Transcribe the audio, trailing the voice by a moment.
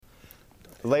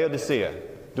Laodicea.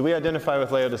 Do we identify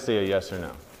with Laodicea, yes or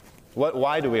no?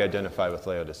 Why do we identify with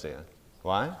Laodicea?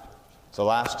 Why? It's the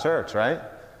last church, right?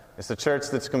 It's the church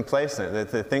that's complacent,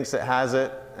 that thinks it has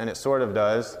it, and it sort of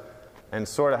does, and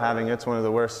sort of having it's one of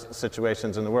the worst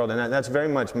situations in the world. And that's very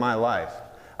much my life.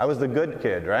 I was the good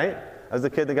kid, right? I was the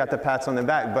kid that got the pats on the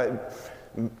back.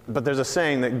 But there's a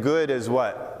saying that good is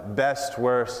what? Best,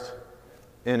 worst,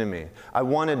 enemy. I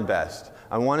wanted best.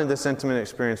 I wanted this intimate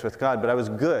experience with God, but I was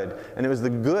good. And it was the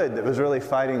good that was really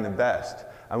fighting the best.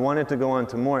 I wanted to go on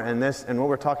to more. And what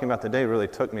we're talking about today really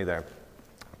took me there.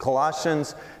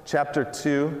 Colossians chapter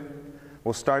 2,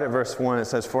 we'll start at verse 1. It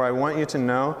says, "For I want you to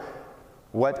know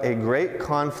what a great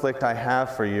conflict I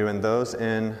have for you and those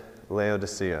in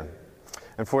Laodicea.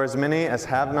 And for as many as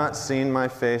have not seen my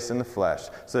face in the flesh."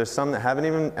 So there's some that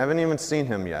haven't even seen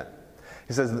him yet.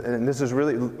 He says, and this is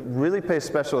really pay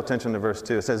special attention to verse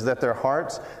 2. It says, "that their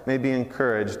hearts may be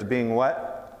encouraged, being"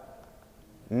 what?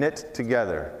 Knit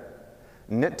together.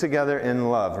 Knit together in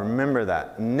love. Remember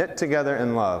that. Knit together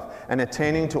in love. "And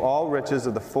attaining to all riches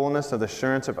of the fullness of the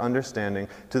assurance of understanding,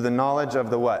 to the knowledge of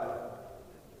the" what?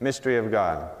 Mystery of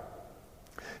God.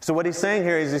 So what he's saying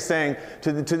here is he's saying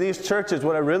to these churches,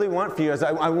 what I really want for you is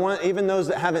I want, even those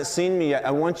that haven't seen me yet,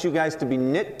 I want you guys to be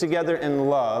knit together in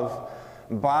love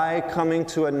by coming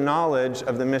to a knowledge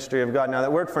of the mystery of God. Now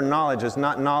that word for knowledge is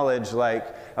not knowledge like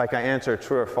I answer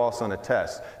true or false on a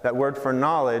test. That word for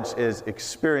knowledge is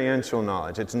experiential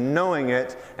knowledge. It's knowing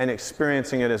it and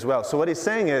experiencing it as well. So what he's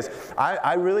saying is,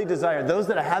 I really desire, those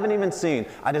that I haven't even seen,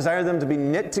 I desire them to be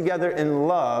knit together in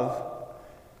love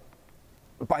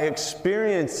by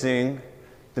experiencing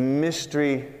the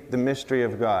mystery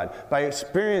of God, by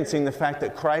experiencing the fact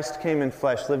that Christ came in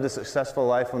flesh, lived a successful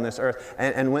life on this earth,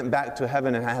 and went back to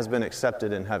heaven and has been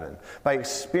accepted in heaven. By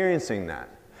experiencing that.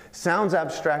 Sounds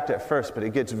abstract at first, but it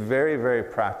gets very, very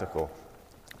practical.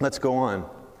 Let's go on.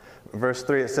 Verse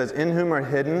 3, it says, "In whom are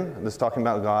hidden," this is talking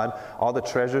about God, "all the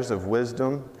treasures of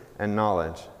wisdom and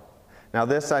knowledge. Now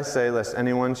this I say, lest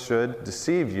anyone should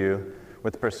deceive you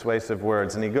with persuasive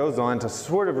words." And he goes on to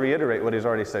sort of reiterate what he's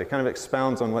already said. He kind of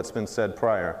expounds on what's been said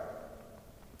prior.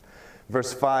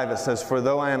 Verse 5, it says, "For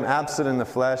though I am absent in the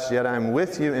flesh, yet I am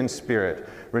with you in spirit,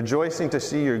 rejoicing to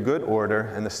see your good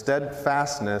order and the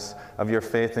steadfastness of your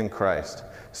faith in Christ."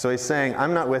 So he's saying,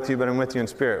 I'm not with you, but I'm with you in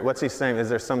spirit. What's he saying? Is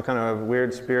there some kind of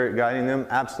weird spirit guiding them?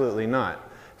 Absolutely not.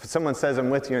 If someone says,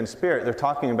 "I'm with you in spirit," they're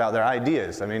talking about their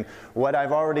ideas. I mean, what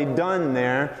I've already done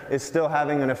there is still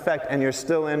having an effect, and you're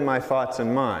still in my thoughts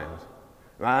and mind.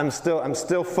 I'm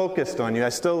still focused on you. I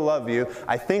still love you.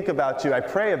 I think about you. I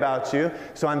pray about you.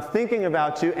 So I'm thinking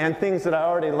about you, and things that I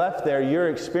already left there, you're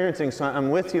experiencing. So I'm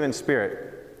with you in spirit.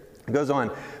 It goes on,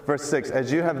 verse 6,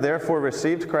 "As you have therefore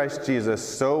received Christ Jesus,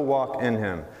 so walk in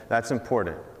him." That's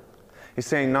important. He's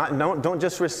saying, don't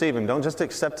just receive him. Don't just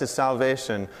accept his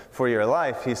salvation for your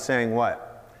life. He's saying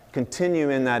what? Continue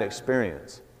in that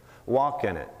experience. Walk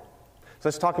in it. So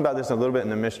let's talk about this a little bit in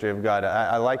the mystery of God.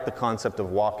 I like the concept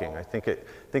of walking. I think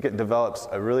it develops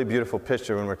a really beautiful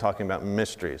picture when we're talking about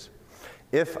mysteries.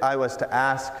 If I was to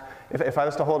ask, if I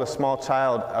was to hold a small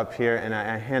child up here and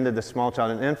I handed the small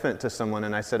child, an infant, to someone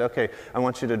and I said, "Okay, I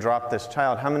want you to drop this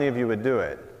child," how many of you would do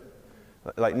it?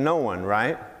 Like no one,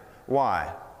 right?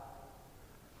 Why?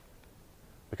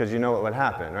 Because you know what would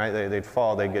happen, right? They'd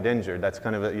fall, they'd get injured. That's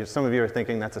kind of some of you are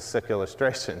thinking that's a sick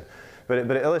illustration. But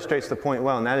it illustrates the point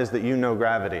well, and that is that you know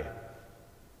gravity.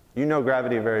 You know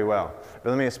gravity very well. But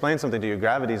let me explain something to you.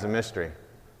 Gravity is a mystery.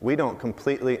 We don't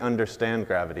completely understand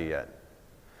gravity yet.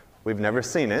 We've never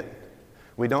seen it.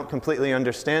 We don't completely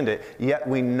understand it, yet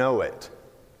we know it.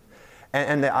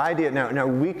 And the idea, now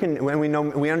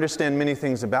we understand many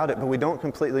things about it, but we don't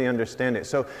completely understand it.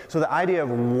 So the idea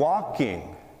of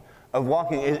walking,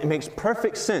 it makes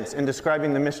perfect sense in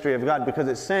describing the mystery of God, because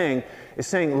it's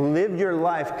saying live your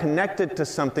life connected to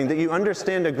something that you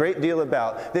understand a great deal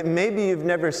about, that maybe you've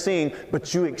never seen,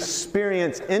 but you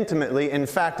experience intimately. In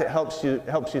fact, it helps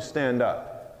you stand up.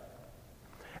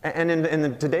 And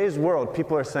in today's world,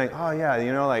 people are saying, "Oh yeah,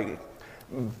 like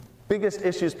biggest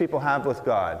issues people have with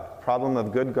God, problem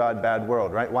of good God, bad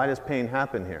world, right? Why does pain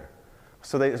happen here?"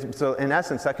 So in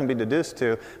essence, that can be deduced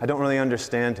to, I don't really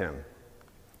understand him.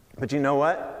 But you know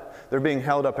what? They're being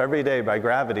held up every day by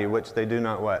gravity, which they do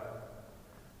not what?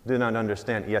 Do not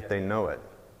understand, yet they know it.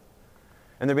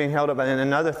 And they're being held up. And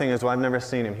another thing is, well, I've never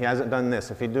seen him. He hasn't done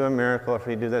this. If he'd do a miracle, if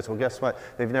he'd do this, well, guess what?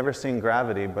 They've never seen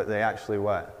gravity, but they actually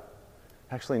what?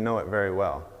 Actually know it very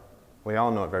well. We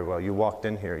all know it very well. You walked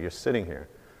in here. You're sitting here.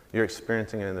 You're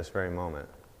experiencing it in this very moment.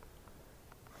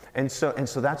 And so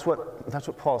that's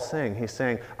what Paul's saying. He's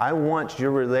saying, I want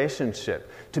your relationship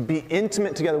to be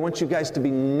intimate together. I want you guys to be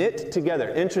knit together.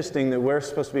 Interesting that we're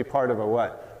supposed to be part of a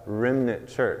what? Remnant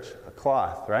church, a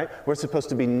cloth, right? We're supposed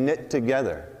to be knit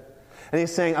together. And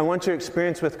he's saying, I want your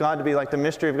experience with God to be like the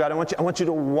mystery of God. I want you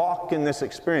to walk in this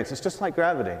experience. It's just like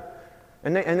gravity.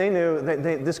 And they knew that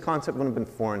this concept wouldn't have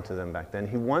been foreign to them back then.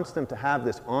 He wants them to have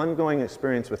this ongoing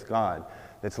experience with God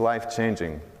that's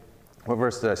life-changing. What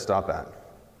verse did I stop at?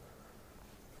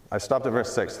 I stopped at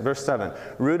verse 6. Verse 7,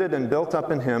 rooted and built up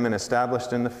in him and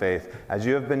established in the faith, as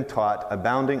you have been taught,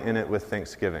 abounding in it with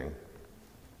thanksgiving.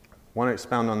 I want to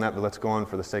expound on that, but let's go on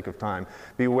for the sake of time.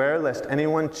 Beware lest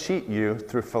anyone cheat you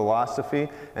through philosophy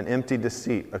and empty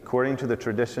deceit, according to the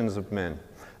traditions of men,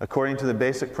 according to the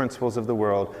basic principles of the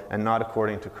world, and not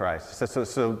according to Christ.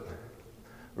 So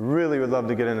really would love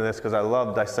to get into this because I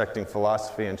love dissecting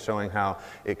philosophy and showing how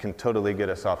it can totally get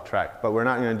us off track. But we're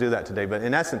not going to do that today. But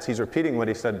in essence, he's repeating what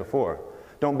he said before.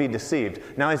 Don't be deceived.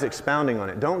 Now he's expounding on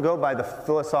it. Don't go by the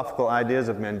philosophical ideas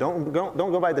of men. Don't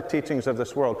go by the teachings of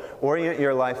this world. Orient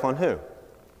your life on who?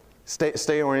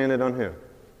 Stay oriented on who?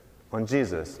 On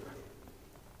Jesus.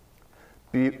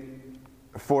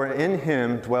 For in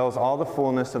him dwells all the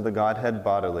fullness of the Godhead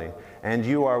bodily. And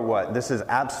you are what? This is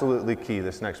absolutely key,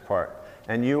 this next part.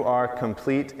 And you are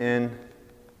complete in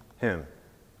him,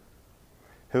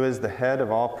 who is the head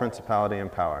of all principality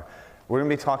and power. We're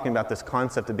going to be talking about this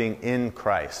concept of being in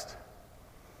Christ.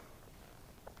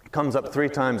 It comes up 3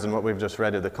 times in what we've just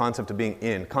read, the concept of being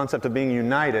in, concept of being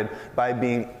united by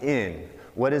being in.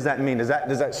 What does that mean? Does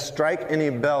that strike any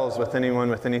bells with anyone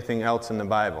with anything else in the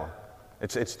Bible?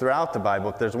 It's throughout the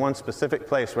Bible. There's one specific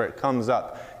place where it comes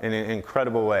up in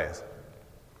incredible ways.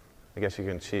 I guess you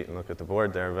can cheat and look at the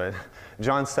board there, but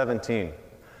John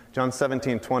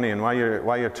 17:20, and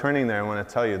while you're turning there, I want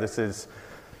to tell you,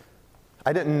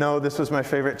 I didn't know this was my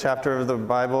favorite chapter of the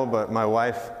Bible, but my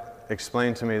wife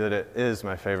explained to me that it is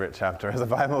my favorite chapter of the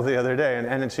Bible the other day,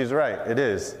 and she's right, it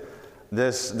is.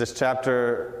 This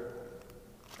chapter,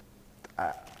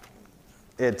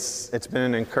 it's been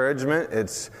an encouragement.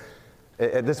 This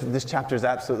chapter is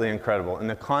absolutely incredible. And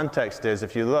the context is,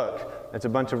 if you look, it's a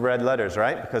bunch of red letters,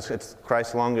 right? Because it's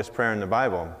Christ's longest prayer in the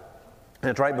Bible. And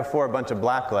it's right before a bunch of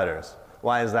black letters.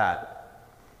 Why is that?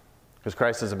 Because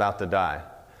Christ is about to die.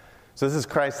 So this is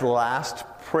Christ's last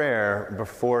prayer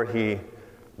before he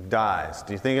dies.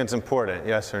 Do you think it's important?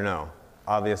 Yes or no?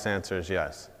 Obvious answer is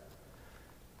yes.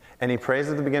 And he prays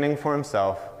at the beginning for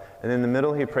himself, and in the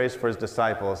middle he prays for his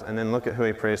disciples, and then look at who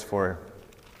he prays for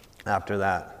after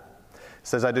that. It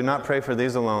says, I do not pray for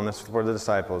these alone, this is for the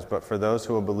disciples, but for those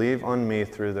who will believe on me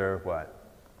through their what?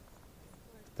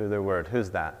 Through their word.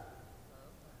 Who's that?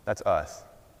 That's us.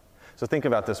 So think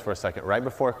about this for a second. Right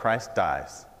before Christ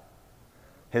dies,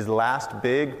 his last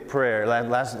big prayer,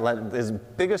 his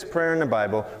biggest prayer in the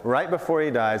Bible, right before he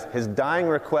dies, his dying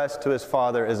request to his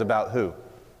Father is about who?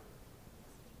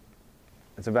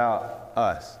 It's about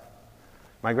us.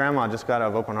 My grandma just got out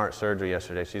of open heart surgery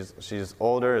yesterday. She's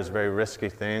older. It's a very risky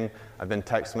thing. I've been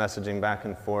text messaging back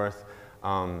and forth.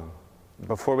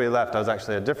 Before we left, I was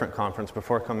actually at a different conference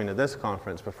before coming to this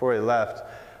conference. Before we left,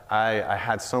 I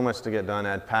had so much to get done.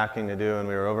 I had packing to do, and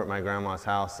we were over at my grandma's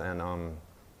house, and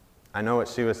I know what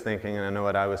she was thinking, and I know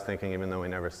what I was thinking, even though we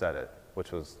never said it,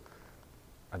 which was,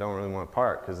 I don't really want to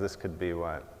part, because this could be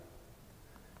what?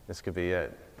 This could be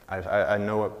it. I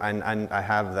know what, I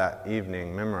have that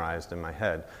evening memorized in my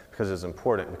head because it's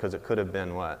important, because it could have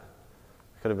been what?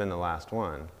 It could have been the last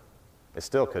one. It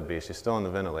still could be. She's still on the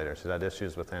ventilator. She's had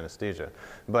issues with anesthesia.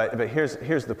 But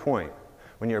here's the point.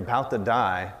 When you're about to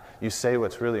die, you say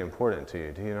what's really important to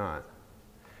you, do you not?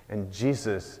 And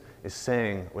Jesus is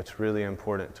saying what's really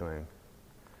important to him.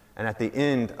 And at the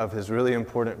end of his really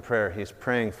important prayer, he's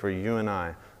praying for you and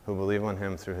I who believe on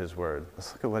him through his word.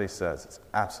 Let's look at what he says. It's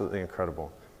absolutely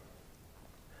incredible.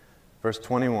 Verse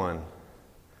 21,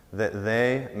 that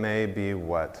they may be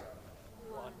what?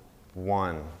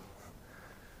 One.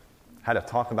 Had a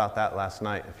talk about that last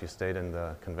night if you stayed in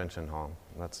the convention hall.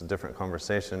 That's a different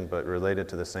conversation, but related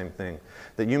to the same thing.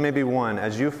 That you may be one,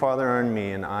 as you, Father, are in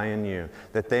me, and I in you.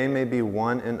 That they may be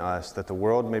one in us, that the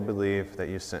world may believe that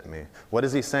you sent me. What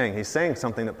is he saying? He's saying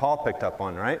something that Paul picked up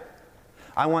on, right?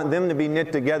 I want them to be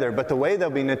knit together, but the way they'll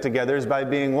be knit together is by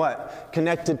being what?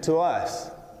 Connected to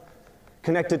us.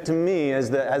 Connected to me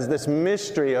as this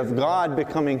mystery of God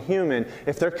becoming human.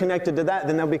 If they're connected to that,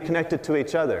 then they'll be connected to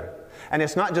each other. And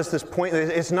it's not just this point,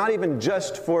 it's not even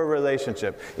just for a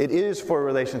relationship. It is for a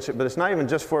relationship, but it's not even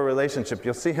just for a relationship.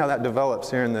 You'll see how that develops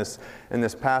here in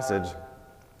this passage.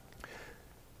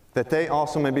 That they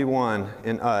also may be one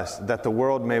in us, that the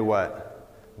world may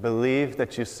what? Believe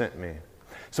that you sent me.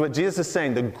 So what Jesus is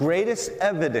saying, the greatest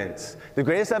evidence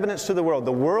to the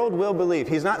world will believe.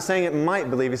 He's not saying it might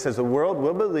believe. He says the world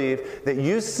will believe that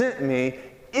you sent me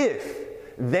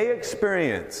if they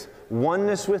experience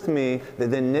oneness with me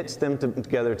that then knits them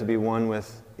together to be one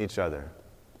with each other.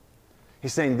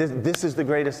 He's saying this is the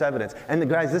greatest evidence. And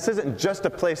guys, this isn't just a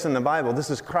place in the Bible. This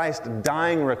is Christ's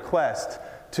dying request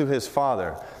to his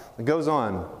Father. It goes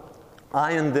on.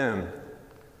 I and them.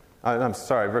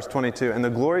 Verse 22. And the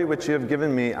glory which you have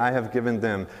given me, I have given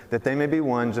them, that they may be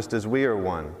one just as we are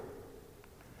one.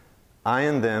 I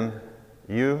and them,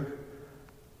 you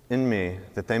in me,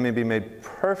 that they may be made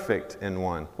perfect in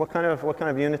one. What kind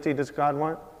of unity does God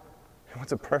want? He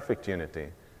wants a perfect unity.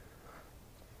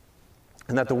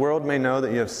 And that the world may know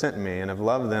that you have sent me and have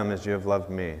loved them as you have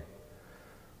loved me.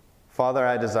 Father,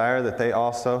 I desire that they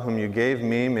also, whom you gave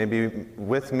me, may be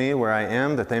with me where I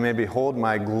am, that they may behold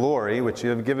my glory, which you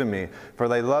have given me. For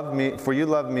you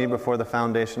loved me before the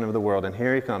foundation of the world. And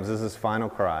here he comes. This is his final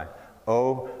cry.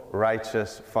 O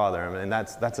righteous Father. I mean,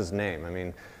 that's his name. I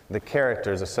mean, the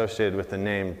characters associated with the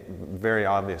name very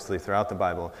obviously throughout the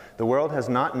Bible. The world has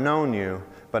not known you,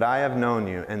 but I have known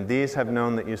you, and these have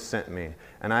known that you sent me.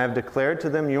 And I have declared to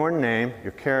them your name,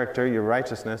 your character, your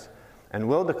righteousness, and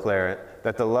will declare it,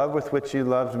 that the love with which you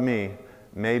loved me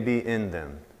may be in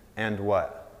them. And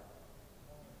what?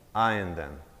 I in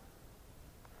them.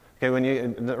 Okay,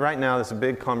 right now there's a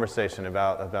big conversation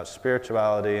about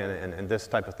spirituality and this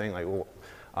type of thing, like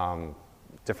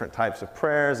different types of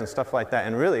prayers and stuff like that.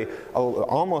 And really,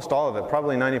 almost all of it,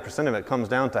 probably 90% of it, comes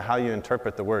down to how you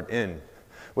interpret the word in,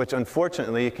 which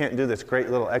unfortunately you can't do this great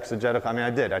little exegetical. I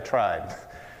mean, I tried.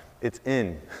 It's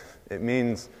in. It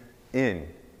means in.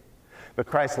 But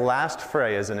Christ's last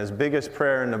phrase and his biggest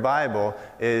prayer in the Bible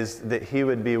is that he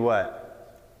would be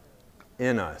what?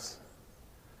 In us.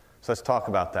 So let's talk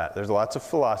about that. There's lots of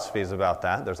philosophies about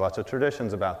that. There's lots of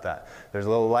traditions about that. There's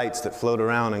little lights that float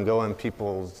around and go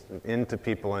into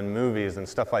people in movies and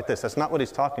stuff like this. That's not what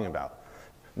he's talking about.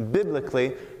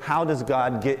 Biblically, how does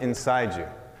God get inside you?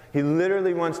 He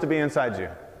literally wants to be inside you.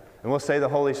 And we'll say the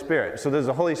Holy Spirit. So there's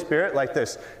the Holy Spirit, like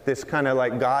this kind of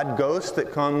like God ghost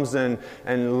that comes and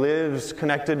lives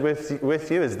connected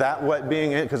with you. Is that what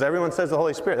being in? Because everyone says the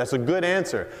Holy Spirit. That's a good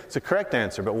answer. It's a correct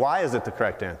answer. But why is it the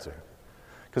correct answer?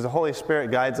 Because the Holy Spirit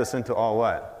guides us into all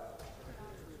what?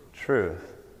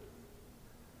 Truth.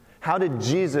 How did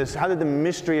the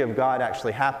mystery of God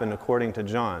actually happen according to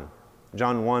John?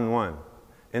 John 1:1.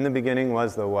 In the beginning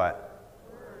was the what?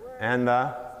 And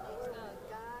the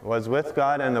was with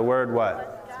God, and the Word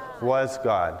what? Was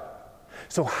God.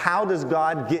 So how does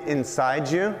God get inside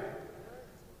you?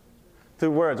 Through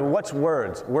words. Well, what's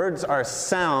words? Words are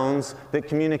sounds that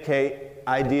communicate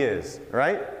ideas,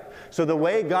 right? So the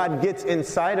way God gets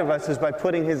inside of us is by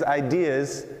putting his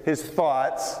ideas, his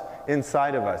thoughts,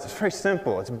 inside of us. It's very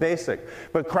simple. It's basic.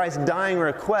 But Christ's dying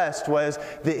request was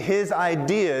that his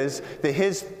ideas, that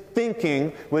his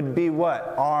thinking would be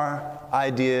what? Our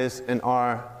ideas and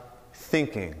our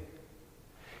thinking.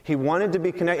 He wanted to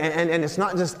be connected, and it's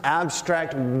not just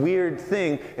abstract, weird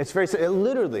thing. It's very, it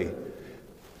literally,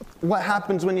 what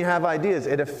happens when you have ideas?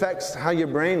 It affects how your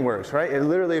brain works, right? It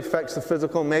literally affects the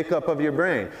physical makeup of your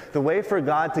brain. The way for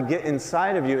God to get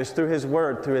inside of you is through his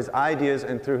word, through his ideas,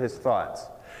 and through his thoughts.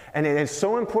 And it is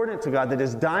so important to God that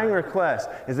his dying request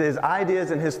is that his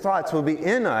ideas and his thoughts will be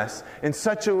in us in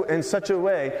such a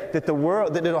way that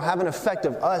that it'll have an effect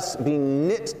of us being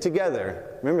knit together.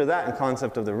 Remember that in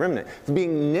concept of the remnant.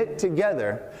 Being knit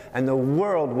together, and the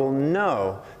world will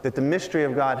know that the mystery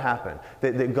of God happened.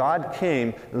 That God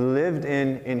came, lived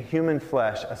in human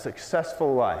flesh, a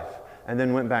successful life, and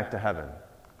then went back to heaven.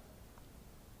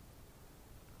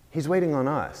 He's waiting on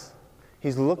us.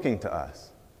 He's looking to us.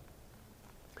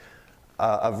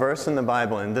 A verse in the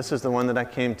Bible, and this is the one that I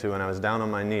came to when I was down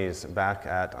on my knees back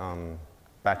at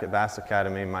Bass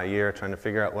Academy, my year, trying to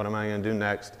figure out what am I going to do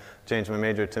next. Changed my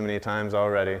major too many times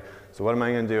already. So what am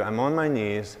I going to do? I'm on my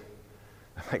knees.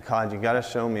 I'm like, God, you got to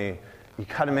show me. You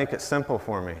got to make it simple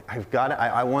for me.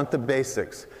 I want the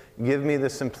basics. Give me the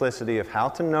simplicity of how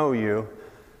to know you.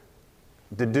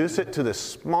 Deduce it to the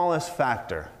smallest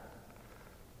factor.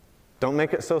 Don't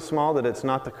make it so small that it's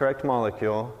not the correct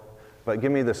molecule. But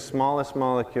give me the smallest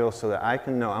molecule so that I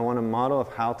can know. I want a model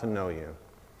of how to know you.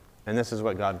 And this is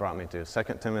what God brought me to.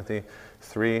 2 Timothy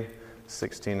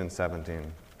 3:16 and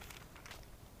 17.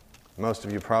 Most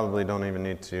of you probably don't even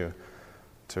need to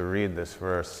read this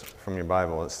verse from your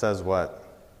Bible. It says what?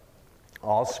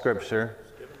 All Scripture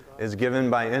is given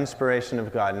by inspiration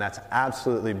of God. And that's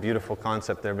absolutely beautiful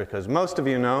concept there, because most of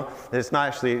you know that it's not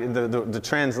actually, the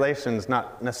translation is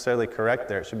not necessarily correct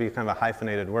there. It should be kind of a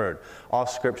hyphenated word. All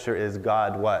Scripture is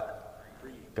God what?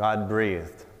 God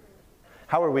breathed.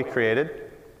 How were we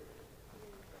created?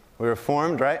 We were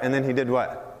formed, right? And then he did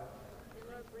what?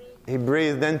 He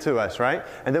breathed into us, right?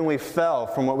 And then we fell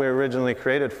from what we were originally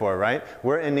created for, right?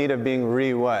 We're in need of being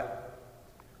what?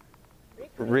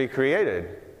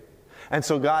 Recreated. And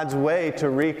so God's way to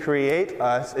recreate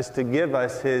us is to give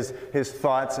us His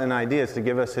thoughts and ideas, to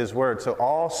give us His Word. So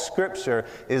all Scripture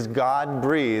is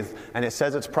God-breathed, and it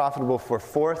says it's profitable for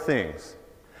 4 things.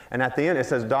 And at the end it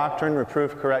says doctrine,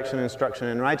 reproof, correction, instruction,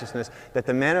 and righteousness, that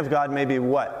the man of God may be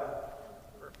what?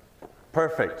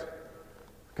 Perfect.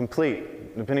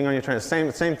 Complete, depending on your trend.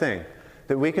 Same thing.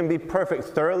 That we can be perfect,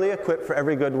 thoroughly equipped for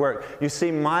every good work. You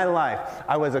see, my life,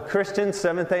 I was a Christian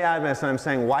Seventh-day Adventist, and I'm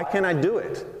saying, why can't I do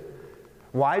it?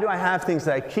 Why do I have things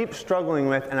that I keep struggling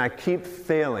with and I keep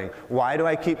failing? Why do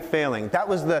I keep failing? That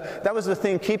was the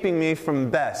thing keeping me from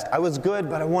best. I was good,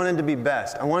 but I wanted to be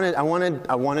best. I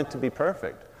wanted to be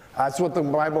perfect. That's what the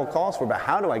Bible calls for, but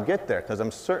how do I get there? Because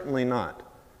I'm certainly not.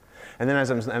 And then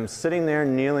as I'm sitting there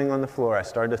kneeling on the floor, I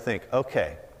started to think,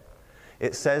 okay,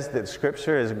 it says that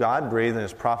Scripture is God-breathed and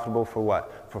is profitable for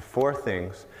what? For 4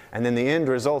 things. And then the end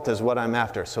result is what I'm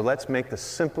after. So let's make the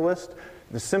simplest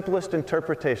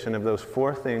interpretation of those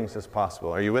 4 things as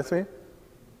possible. Are you with me?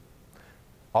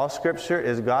 All Scripture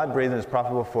is God-breathed and is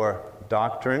profitable for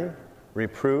doctrine,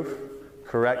 reproof,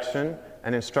 correction,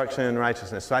 and instruction in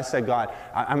righteousness. So I said, God,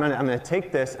 I'm going to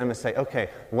take this and I'm going to say, okay,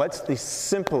 what's the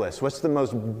simplest, what's the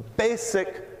most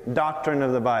basic doctrine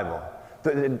of the Bible?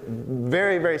 The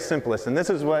very, very simplest. And this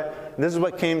is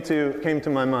what came to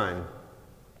my mind.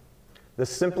 The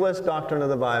simplest doctrine of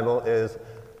the Bible is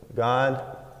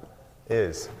God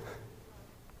is.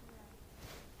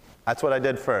 That's what I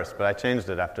did first, but I changed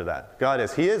it after that. God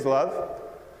is. He is love,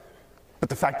 but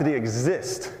the fact that He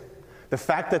exists, the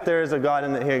fact that there is a God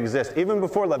and that He exists, even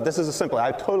before love, this is a simple,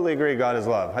 I totally agree God is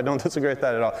love. I don't disagree with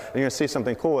that at all. And you're going to see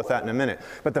something cool with that in a minute.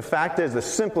 But the fact is, the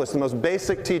simplest, the most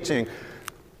basic teaching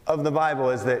of the Bible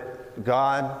is that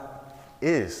God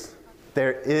is.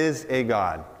 There is a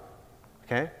God.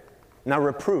 Okay? Now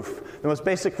reproof. The most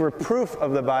basic reproof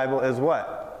of the Bible is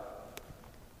what?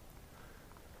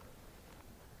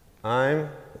 I'm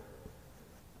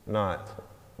not.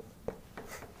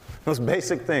 Most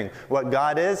basic thing. What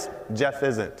God is, Jeff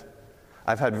isn't.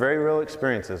 I've had very real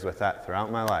experiences with that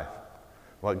throughout my life.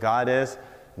 What God is,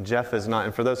 Jeff is not.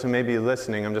 And for those who may be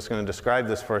listening, I'm just going to describe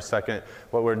this for a second.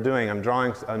 What we're doing, I'm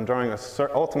drawing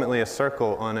ultimately a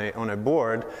circle on a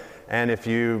board. And if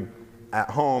you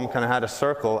at home kind of had a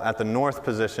circle, at the north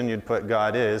position you'd put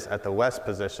God is, at the west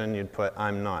position you'd put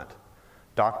I'm not.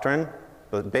 Doctrine,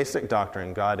 the basic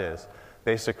doctrine, God is.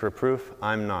 Basic reproof,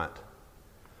 I'm not.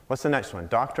 What's the next one?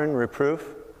 Doctrine,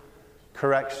 reproof,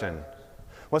 correction.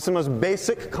 What's the most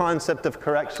basic concept of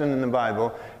correction in the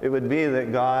Bible? It would be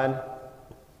that God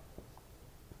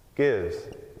gives.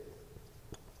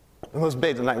 The most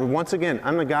basic. Like, once again,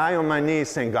 I'm a guy on my knees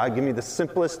saying, God, give me the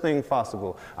simplest thing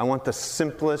possible. I want the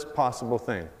simplest possible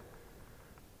thing.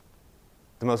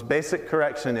 The most basic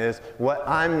correction is, what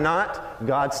I'm not,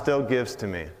 God still gives to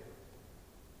me.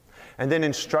 And then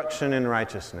instruction in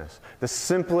righteousness. The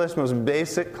simplest, most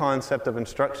basic concept of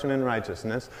instruction in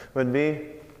righteousness would be,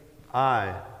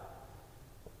 I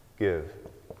give.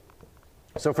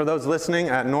 So for those listening,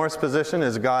 at north's position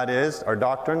is God is. Our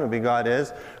doctrine would be God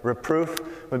is.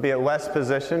 Reproof would be at west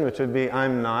position, which would be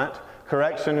I'm not.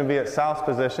 Correction would be at south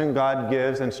position, God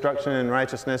gives. Instruction in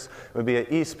righteousness would be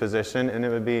at east position, and it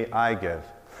would be I give.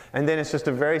 And then it's just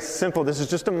a very simple, this is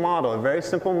just a model, a very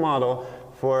simple model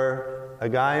for a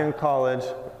guy in college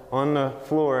on the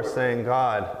floor saying,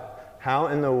 God, how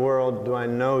in the world do I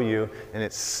know you in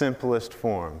its simplest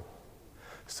form?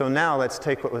 So now let's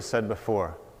take what was said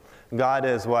before. God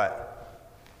is what?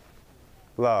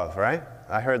 Love, right?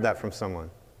 I heard that from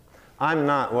someone. I'm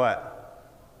not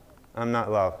what? I'm not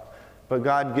love. But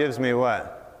God gives me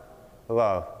what?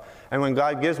 Love. And when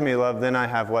God gives me love, then I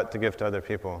have what to give to other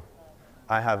people?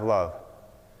 I have love.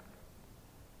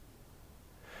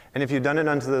 And if you've done it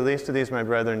unto the least of these, my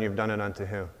brethren, you've done it unto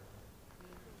who?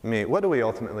 Me. What do we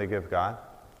ultimately give God?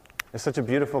 It's such a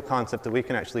beautiful concept that we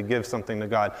can actually give something to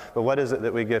God. But what is it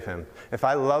that we give Him? If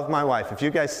I love my wife, if you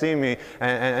guys see me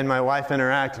and my wife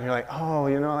interact, and you're like, oh,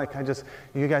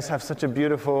 you guys have such a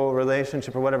beautiful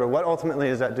relationship or whatever, what ultimately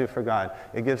does that do for God?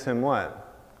 It gives Him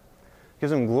what? It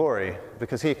gives Him glory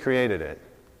because He created it.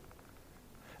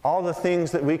 All the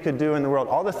things that we could do in the world,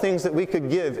 all the things that we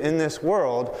could give in this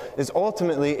world is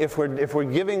ultimately, if we're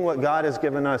giving what God has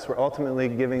given us, we're ultimately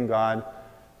giving God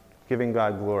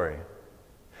glory.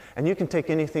 And you can take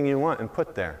anything you want and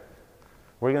put there.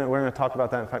 We're going to talk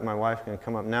about that. In fact, my wife's going to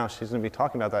come up now. She's going to be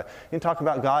talking about that. You can talk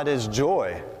about God as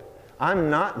joy. I'm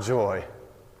not joy.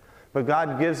 but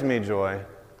God gives me joy,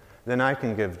 then I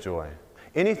can give joy.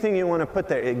 Anything you want to put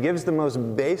there, it gives the most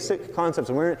basic concepts.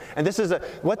 And this is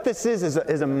what this is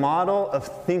a model of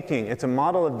thinking. It's a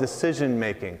model of decision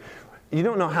making. You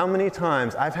don't know how many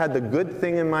times I've had the good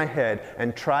thing in my head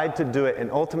and tried to do it and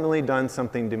ultimately done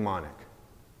something demonic.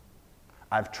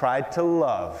 I've tried to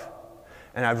love,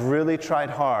 and I've really tried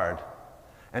hard,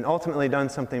 and ultimately done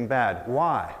something bad.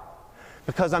 Why?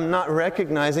 Because I'm not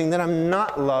recognizing that I'm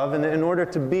not love, and that in order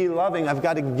to be loving, I've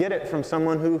got to get it from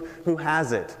someone who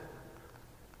has it.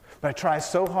 But I try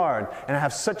so hard, and I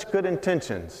have such good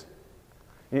intentions.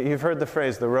 You've heard the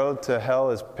phrase, the road to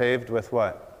hell is paved with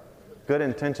what? Good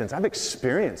intentions. I've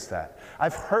experienced that.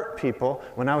 I've hurt people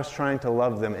when I was trying to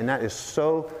love them, and that is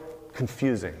so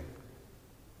confusing.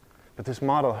 But this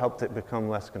model helped it become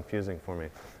less confusing for me.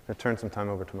 I'm going to turn some time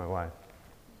over to my wife.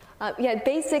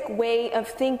 Basic way of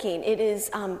thinking. It is.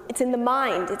 It's in the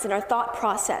mind. It's in our thought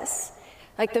process.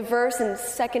 Like the verse in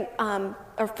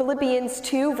Philippians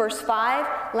 2, verse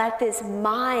 5, let this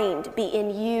mind be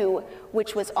in you,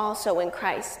 which was also in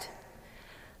Christ.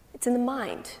 It's in the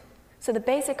mind. So the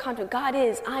basic concept, God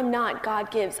is, I'm not, God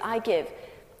gives, I give.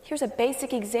 Here's a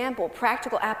basic example,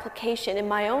 practical application in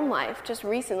my own life, just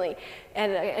recently.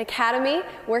 At an academy,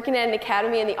 working at an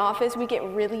academy in the office, we get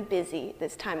really busy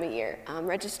this time of year.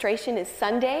 Registration is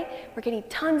Sunday. We're getting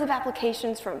tons of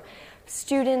applications from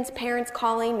students, parents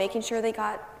calling, making sure they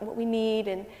got what we need,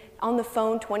 and on the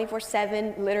phone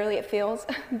 24/7, literally it feels.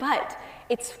 But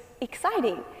it's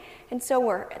exciting. And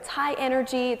so it's high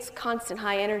energy, it's constant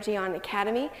high energy on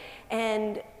academy.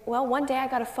 And well, one day I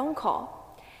got a phone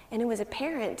call, and it was a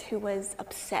parent who was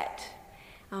upset.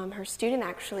 Her student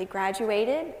actually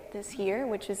graduated this year,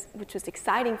 which was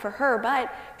exciting for her,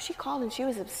 but she called and she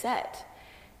was upset.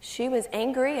 She was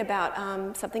angry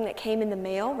about something that came in the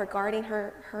mail regarding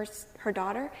her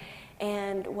daughter,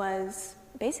 and was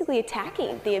basically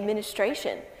attacking the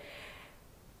administration.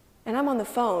 And I'm on the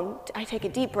phone. I take a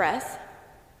deep breath.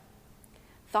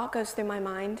 Thought goes through my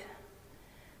mind.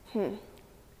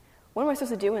 What am I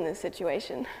supposed to do in this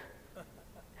situation?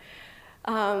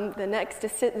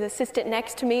 The assistant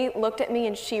next to me looked at me,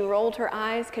 and she rolled her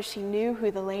eyes because she knew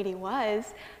who the lady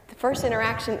was. The first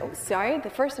interaction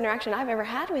I've ever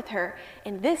had with her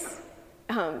in this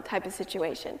type of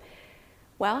situation.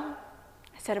 Well,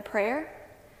 I said a prayer.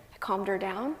 I calmed her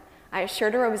down. I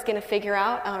assured her I was going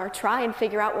to try and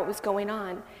figure out what was going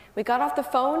on. We got off the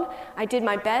phone. I did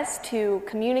my best to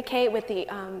communicate with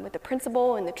the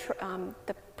principal and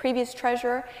the previous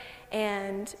treasurer,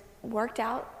 and worked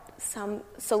out some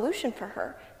solution for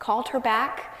her. Called her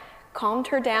back, calmed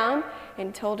her down,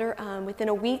 and told her within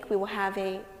a week we will have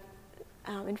a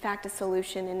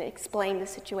solution, and explain the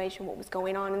situation, what was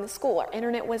going on in the school. Our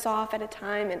internet was off at a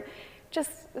time, and just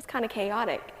it was kind of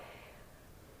chaotic.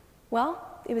 Well,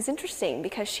 it was interesting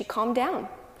because she calmed down.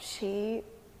 She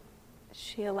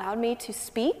allowed me to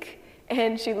speak,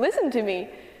 and she listened to me.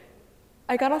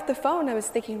 I got off the phone. I was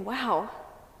thinking, wow,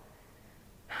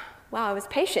 I was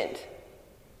patient.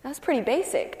 That was pretty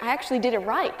basic. I actually did it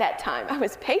right that time. I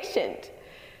was patient.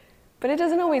 But it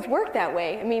doesn't always work that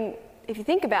way. I mean, if you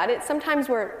think about it, sometimes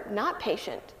we're not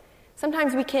patient.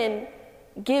 Sometimes we can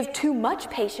give too much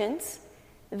patience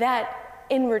that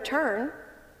in return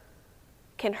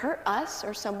can hurt us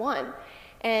or someone.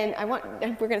 And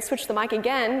we're going to switch the mic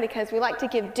again because we like to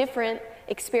give different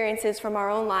experiences from our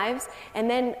own lives. And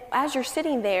then as you're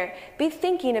sitting there, be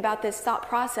thinking about this thought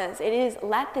process. It is,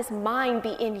 let this mind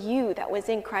be in you that was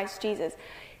in Christ Jesus.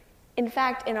 In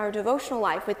fact, in our devotional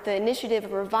life, with the initiative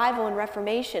of revival and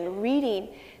reformation, reading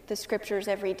the scriptures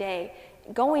every day,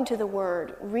 going to the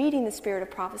Word, reading the Spirit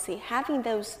of prophecy, having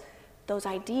those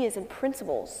ideas and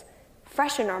principles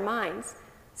fresh in our minds,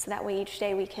 so that way each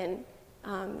day we can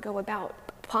go about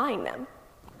applying them.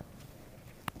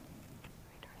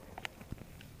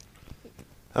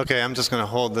 Okay, I'm just going to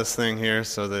hold this thing here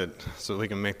so we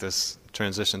can make this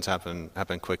transitions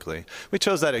happen quickly. We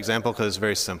chose that example because it's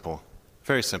very simple.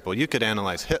 Very simple. You could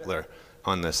analyze Hitler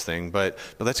on this thing, but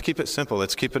let's keep it simple.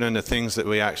 Let's keep it into things that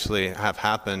we actually have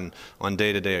happen on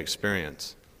day-to-day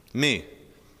experience. Me,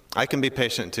 I can be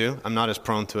patient too. I'm not as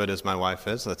prone to it as my wife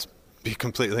is. Let's be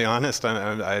completely honest.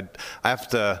 I have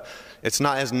to. It's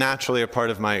not as naturally a part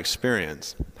of my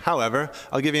experience. However,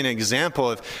 I'll give you an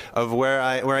example of where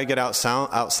I get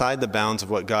outside the bounds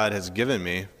of what God has given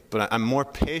me, but I'm more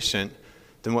patient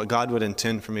than what God would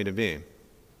intend for me to be.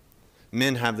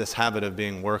 Men have this habit of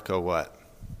being workaholics.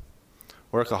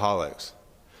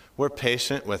 We're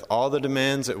patient with all the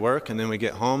demands at work, and then we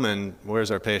get home, and where's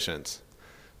our patience?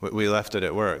 We left it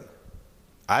at work.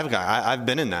 I've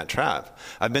been in that trap.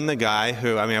 I've been the guy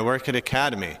who, I work at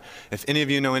Academy. If any of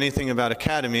you know anything about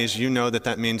academies, you know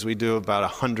that means we do about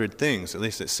 100 things. At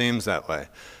least it seems that way.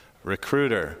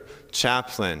 Recruiter,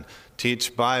 chaplain,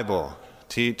 teach Bible,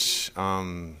 teach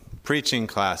preaching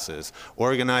classes,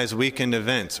 organize weekend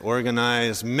events,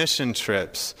 organize mission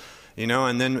trips,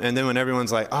 and then when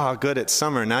everyone's like, oh, good, it's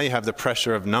summer, now you have the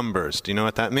pressure of numbers. Do you know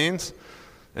what that means?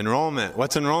 Enrollment.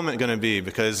 What's enrollment going to be?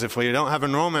 Because if we don't have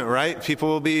enrollment right, people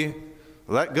will be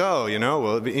let go.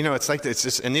 It's like it's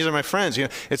just, and these are my friends.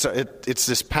 It's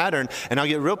this pattern, and I'll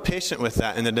get real patient with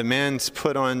that, and the demands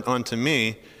put onto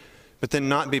me, but then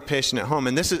not be patient at home.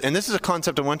 And this is a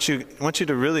concept I want you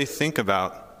to really think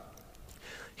about.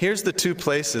 Here's the two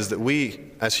places that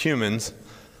we as humans,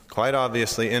 quite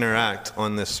obviously, interact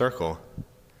on this circle.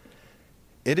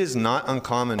 It is not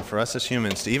uncommon for us as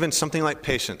humans to even something like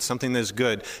patience, something that is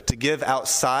good, to give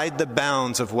outside the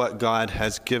bounds of what God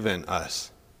has given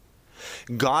us.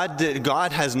 God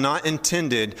has not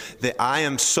intended that I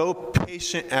am so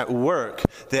patient at work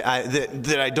that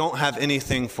I don't have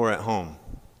anything for at home.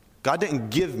 God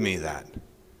didn't give me that.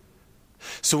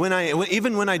 So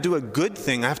even when I do a good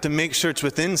thing, I have to make sure it's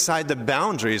within inside the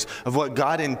boundaries of what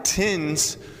God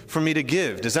intends for me to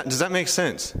give. Does that make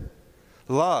sense?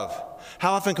 Love.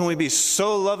 How often can we be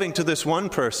so loving to this one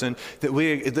person that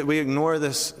we ignore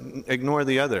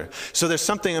the other? So there's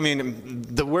something,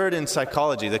 the word in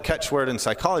psychology, the catchword in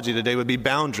psychology today would be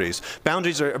boundaries.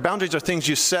 Boundaries are things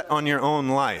you set on your own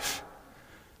life.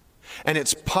 And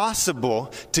it's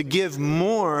possible to give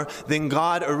more than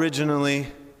God originally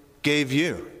gave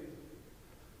you.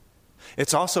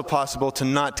 It's also possible to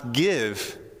not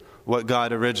give what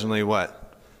God originally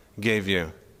gave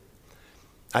you.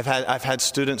 I've had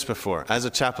students before, as a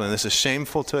chaplain, this is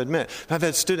shameful to admit. I've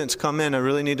had students come in, I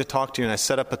really need to talk to you, and I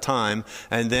set up a time,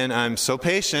 and then I'm so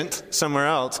patient somewhere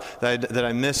else that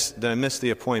I miss the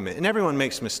appointment. And everyone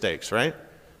makes mistakes, right?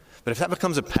 But if that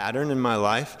becomes a pattern in my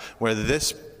life, where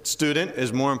this student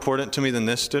is more important to me than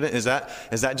this student, is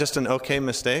that just an okay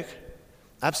mistake?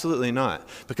 Absolutely not.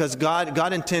 Because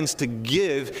God intends to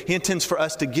give, He intends for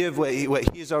us to give what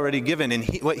He's already given, and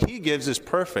what He gives is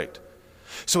perfect.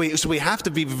 So we have to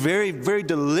be very, very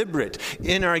deliberate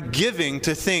in our giving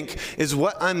to think, is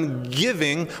what I'm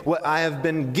giving what I have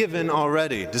been given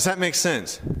already? Does that make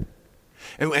sense?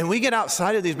 And we get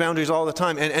outside of these boundaries all the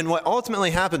time. And what ultimately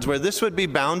happens, where this would be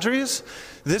boundaries,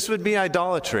 this would be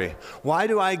idolatry. Why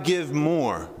do I give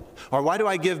more? Or why do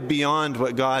I give beyond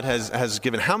what God has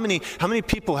given? How many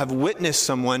people have witnessed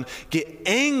someone get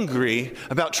angry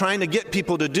about trying to get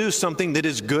people to do something that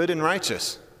is good and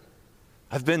righteous?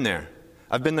 I've been there.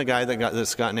 I've been the guy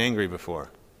that's gotten angry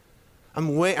before.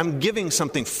 I'm giving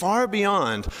something far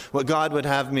beyond what God would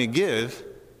have me give,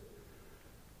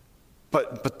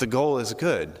 but the goal is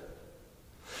good.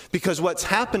 Because what's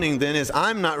happening then is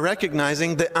I'm not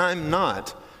recognizing that I'm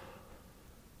not.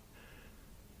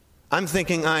 I'm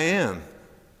thinking I am,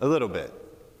 a little bit,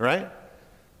 right?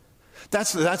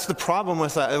 That's the problem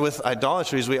with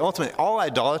idolatry. Is all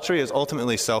idolatry is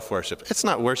ultimately self-worship. It's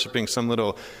not worshiping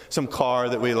some car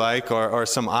that we like or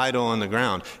some idol on the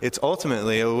ground. It's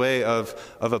ultimately a way of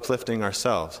uplifting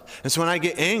ourselves. And so when I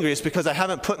get angry, it's because I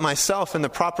haven't put myself in the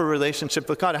proper relationship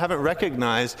with God. I haven't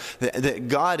recognized that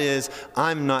God is,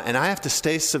 I'm not, and I have to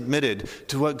stay submitted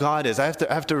to what God is. I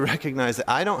have to recognize that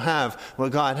I don't have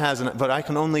what God has, but I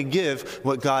can only give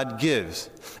what God gives.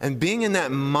 And being in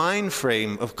that mind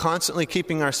frame of constantly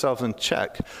keeping ourselves in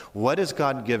check, what is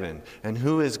God given and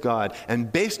who is God?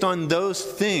 And based on those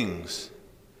things,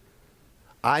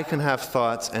 I can have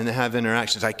thoughts and have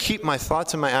interactions. I keep my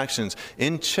thoughts and my actions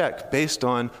in check based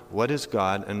on what is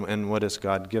God and what is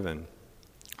God given.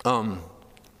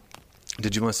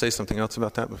 Did you want to say something else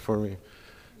about that before we?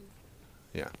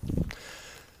 Yeah.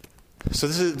 So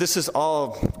this is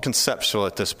all conceptual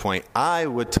at this point. I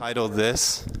would title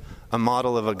this a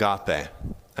model of agape.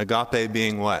 Agape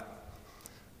being what?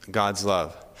 God's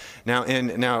love.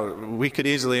 Now we could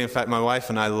easily, in fact, my wife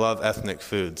and I love ethnic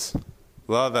foods.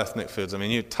 Love ethnic foods. I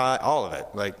mean, you tie all of it.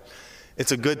 Like,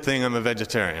 it's a good thing I'm a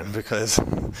vegetarian, because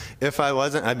if I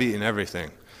wasn't, I'd be eating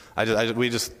everything. I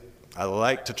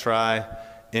like to try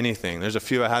anything. There's a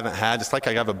few I haven't had. It's like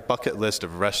I have a bucket list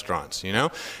of restaurants,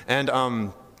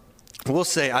 And we'll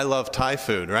say I love Thai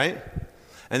food, right?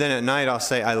 And then at night I'll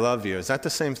say I love you. Is that the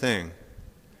same thing?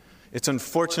 It's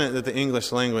unfortunate that the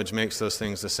English language makes those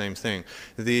things the same thing.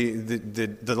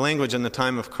 The language in the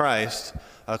time of Christ,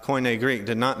 Koine Greek,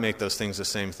 did not make those things the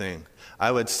same thing.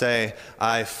 I would say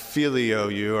I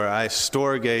phileo you, or I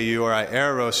storge you, or I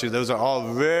eros you. Those are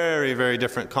all very, very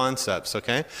different concepts,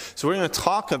 okay? So we're going to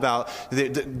talk about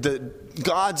the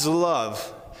God's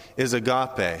love is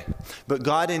agape. But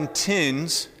God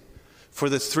intends for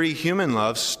the three human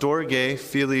loves, storge,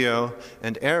 phileo,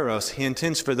 and eros, he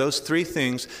intends for those three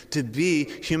things to be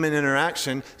human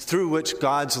interaction through which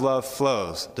God's love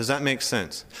flows. Does that make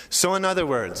sense? So in other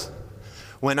words,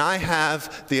 when I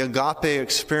have the agape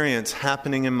experience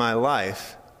happening in my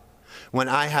life, when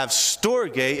I have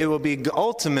storge, it will be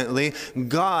ultimately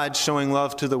God showing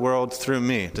love to the world through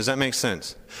me. Does that make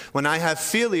sense? When I have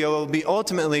phileo, it will be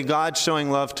ultimately God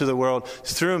showing love to the world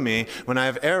through me. When I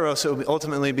have eros, it will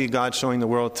ultimately be God showing the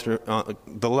world through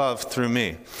the love through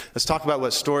me. Let's talk about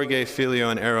what storge,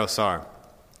 phileo, and eros are.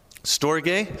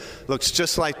 Storge looks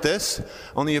just like this,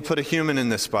 only you put a human in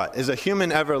this spot. Is a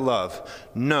human ever love?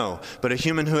 No. But a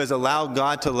human who has allowed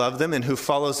God to love them and who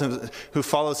follows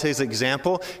his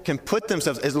example can put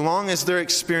themselves, as long as they're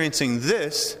experiencing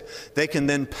this, they can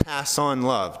then pass on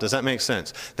love. Does that make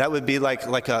sense? That would be like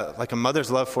a mother's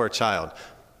love for a child.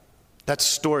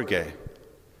 That's storge.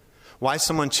 Why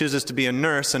someone chooses to be a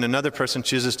nurse and another person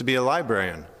chooses to be a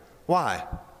librarian? Why?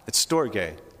 It's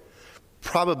storge.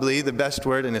 Probably the best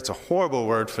word, and it's a horrible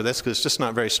word for this because it's just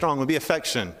not very strong, would be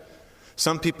affection.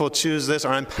 Some people choose this, or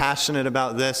I'm passionate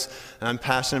about this, and I'm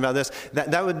passionate about this.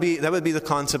 That would be the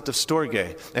concept of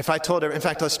storge. If I told in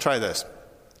fact, let's try this.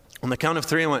 On the count of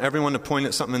three, I want everyone to point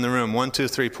at something in the room. 1, 2,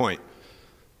 3, point.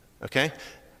 Okay?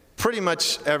 Pretty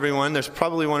much everyone, there's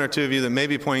probably one or two of you that may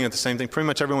be pointing at the same thing. Pretty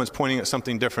much everyone's pointing at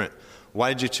something different.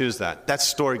 Why did you choose that?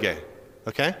 That's storge.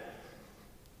 Okay?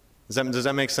 Does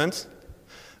that make sense?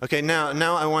 Okay,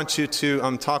 now I want you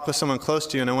to talk with someone close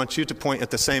to you, and I want you to point at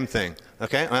the same thing.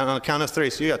 Okay? On the count of three,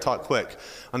 so you got to talk quick.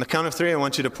 On the count of three, I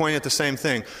want you to point at the same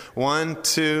thing. 1,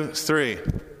 2, 3.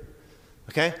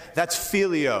 Okay? That's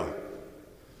phileo.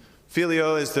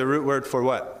 Phileo is the root word for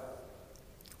what?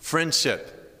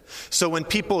 Friendship. So when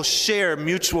people share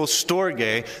mutual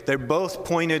storge, they're both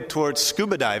pointed towards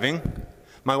scuba diving.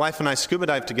 My wife and I scuba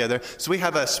dive together, so we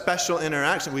have a special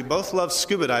interaction. We both love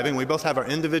scuba diving. We both have our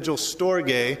individual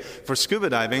storge for scuba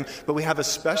diving, but we have a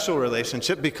special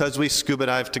relationship because we scuba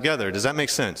dive together. Does that make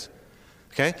sense?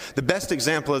 Okay? The best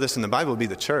example of this in the Bible would be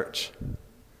the church.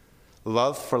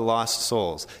 Love for lost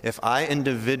souls. If I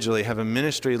individually have a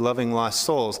ministry loving lost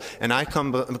souls, and I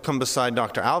come beside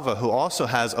Dr. Alva, who also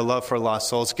has a love for lost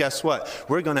souls, guess what?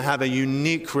 We're going to have a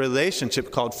unique relationship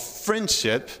called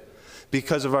friendship,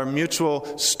 because of our mutual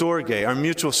storge. Our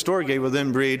mutual storge will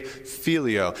then breed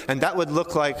phileo. And that would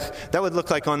look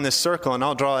like on this circle, and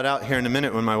I'll draw it out here in a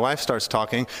minute when my wife starts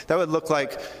talking. That would look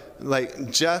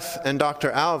like Jeff and Dr.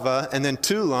 Alva, and then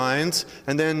 2 lines,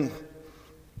 and then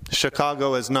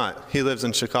Chicago is not. He lives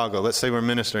in Chicago. Let's say we're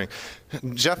ministering.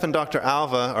 Jeff and Dr.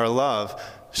 Alva are love.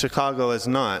 Chicago is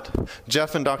not.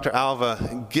 Jeff and Dr.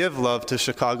 Alva give love to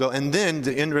Chicago, and then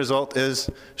the end result is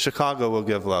Chicago will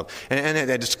give love. And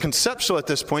it's conceptual at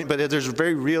this point, but there's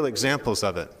very real examples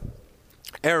of it.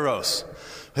 Eros.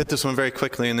 Hit this one very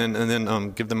quickly, and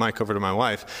then give the mic over to my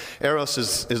wife. Eros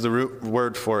is the root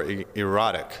word for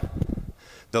erotic.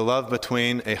 The love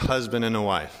between a husband and a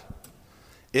wife.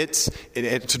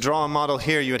 To draw a model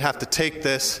here, you would have to take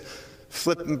this,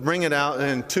 bring it out,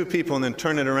 and 2 people, and then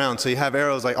turn it around. So you have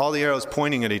arrows, like all the arrows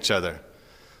pointing at each other.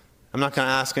 I'm not going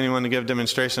to ask anyone to give a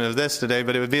demonstration of this today,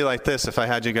 but it would be like this if I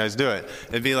had you guys do it.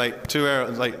 It'd be like 2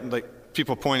 arrows, like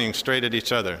people pointing straight at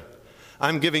each other.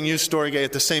 I'm giving you storge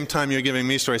at the same time you're giving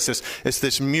me story. It's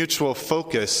this mutual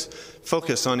focus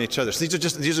on each other. So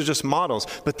these are just models,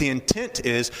 but the intent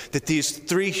is that these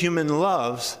 3 human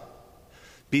loves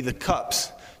be the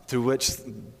cups through which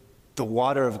the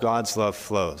water of God's love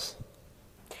flows.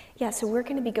 Yeah, so we're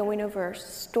going to be going over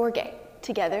storge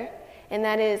together. And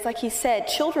that is, like he said,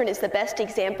 children is the best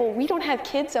example. We don't have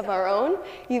kids of our own,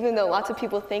 even though lots of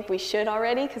people think we should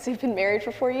already because we've been married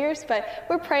for 4 years, but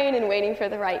we're praying and waiting for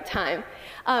the right time.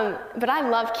 But I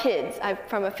love kids. I'm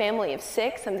from a family of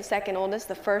 6. I'm the second oldest,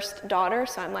 the first daughter,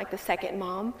 so I'm like the second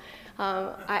mom.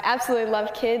 I absolutely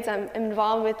love kids. I'm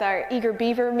involved with our Eager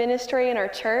Beaver ministry in our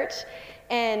church.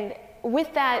 And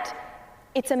with that,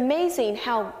 it's amazing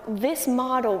how this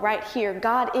model right here,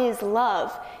 God is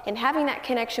love, and having that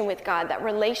connection with God, that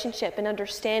relationship and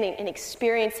understanding and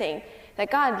experiencing that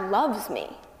God loves me,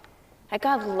 that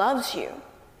God loves you.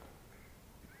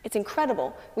 It's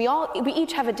incredible. We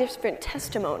each have a different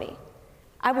testimony.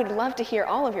 I would love to hear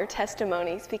all of your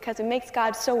testimonies because it makes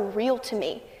God so real to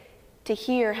me to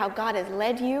hear how God has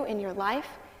led you in your life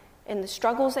and the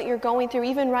struggles that you're going through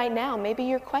even right now. Maybe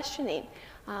you're questioning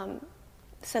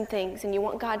some things and you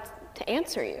want God to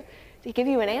answer you, to give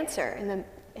you an answer.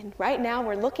 And right now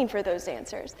we're looking for those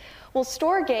answers. Well,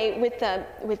 storge,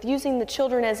 with using the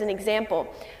children as an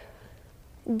example,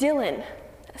 Dylan,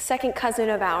 a second cousin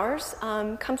of ours,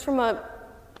 comes from a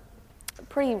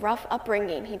pretty rough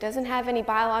upbringing. He doesn't have any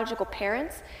biological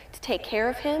parents to take care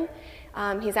of him.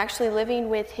 He's actually living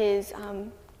with his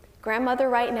grandmother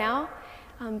right now.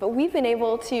 But we've been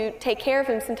able to take care of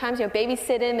him sometimes,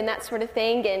 babysit him and that sort of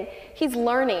thing. And he's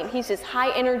learning. He's this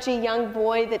high energy young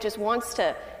boy that just wants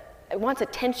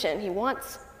attention. He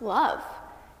wants love.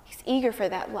 He's eager for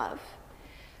that love.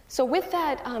 So with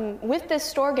that, with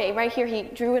this storge right here, he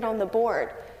drew it on the board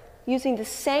using the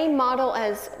same model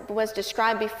as was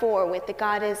described before with the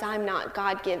God is, I'm not,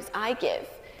 God gives, I give.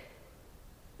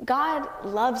 God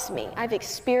loves me. I've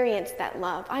experienced that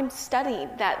love. I'm studying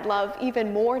that love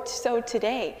even more so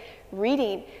today,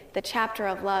 reading the chapter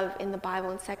of love in the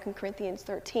Bible in 2 Corinthians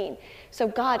 13. So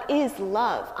God is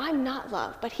love. I'm not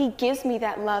love, but he gives me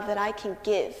that love that I can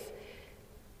give.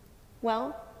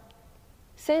 Well,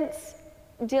 since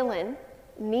Dylan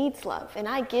needs love and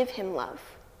I give him love,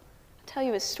 I'll tell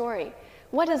you a story.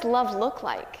 What does love look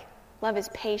like? Love is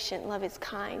patient. Love is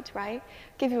kind, right?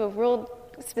 I'll give you a real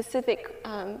specific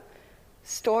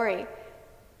story.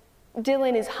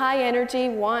 Dylan is high energy,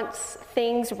 wants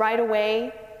things right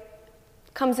away,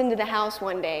 comes into the house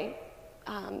one day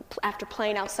after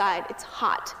playing outside. It's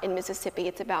hot in Mississippi.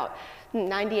 It's about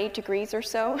 98 degrees or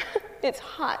so. It's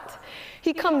hot.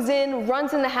 He comes in,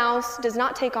 runs in the house, does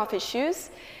not take off his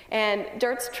shoes, and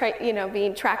dirt's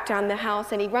being tracked down the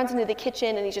house, and he runs into the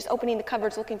kitchen, and he's just opening the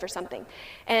cupboards looking for something.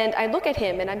 And I look at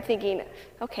him, and I'm thinking,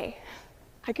 okay,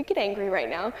 I could get angry right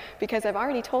now because I've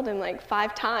already told him like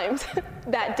 5 times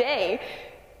that day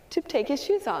to take his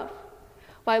shoes off.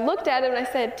 Well, I looked at him and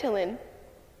I said, Dylan,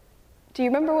 do you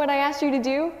remember what I asked you to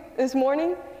do this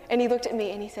morning? And he looked at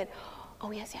me and he said,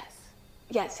 oh, yes,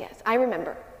 I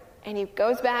remember. And he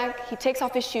goes back, he takes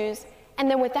off his shoes, and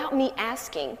then without me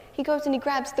asking, he goes and he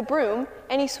grabs the broom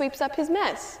and he sweeps up his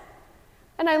mess.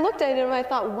 And I looked at him and I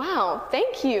thought, wow,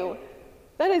 thank you.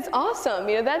 That is awesome.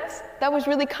 That was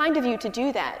really kind of you to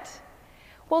do that.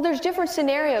 Well, there's different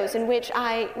scenarios in which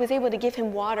I was able to give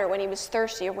him water when he was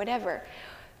thirsty or whatever.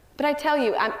 But I tell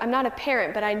you, I'm not a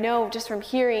parent, but I know just from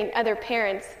hearing other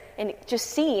parents and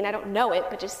just seeing, I don't know it,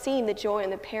 but just seeing the joy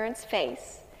on the parent's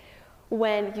face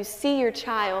when you see your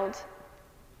child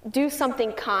do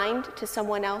something kind to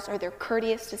someone else or they're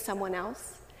courteous to someone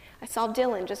else. I saw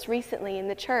Dylan just recently in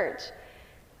the church.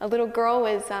 A little girl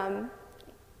was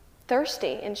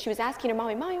thirsty, and she was asking her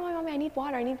mommy, I need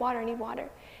water.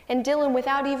 And Dylan,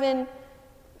 without even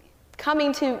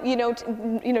coming to,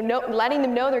 letting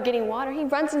them know they're getting water, he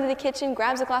runs into the kitchen,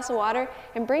 grabs a glass of water,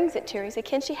 and brings it to her. He said,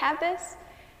 can she have this?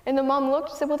 And the mom looked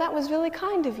and said, well, that was really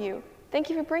kind of you. Thank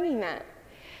you for bringing that.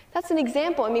 That's an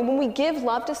example. When we give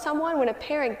love to someone, when a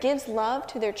parent gives love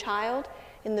to their child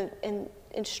and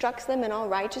instructs them in all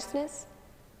righteousness,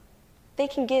 they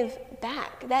can give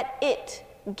back. That it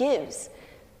gives.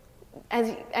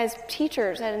 As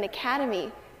teachers at an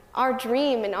academy, our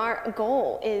dream and our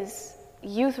goal is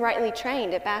youth rightly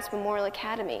trained at Bass Memorial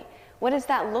Academy. What does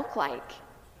that look like?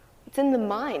 It's in the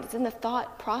mind. It's in the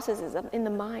thought processes in the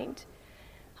mind.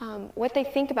 What they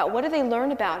think about. What do they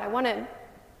learn about? I want to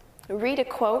read a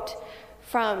quote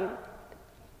from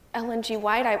Ellen G.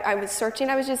 White. I was searching.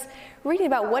 I was just reading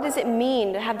about what does it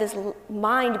mean to have this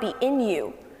mind be in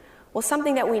you. Well,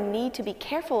 something that we need to be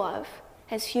careful of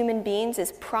as human beings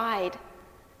is pride,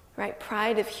 right?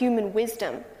 Pride of human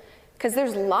wisdom. Because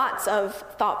there's lots of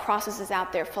thought processes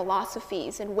out there,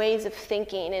 philosophies and ways of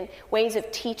thinking and ways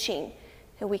of teaching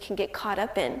that we can get caught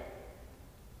up in.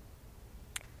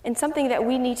 And something that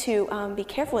we need to be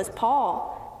careful is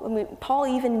Paul. Paul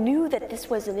even knew that this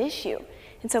was an issue.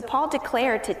 And so Paul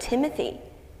declared to Timothy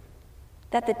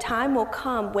that the time will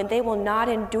come when they will not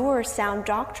endure sound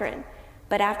doctrine,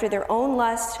 but after their own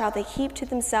lusts shall they heap to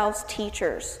themselves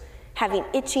teachers, having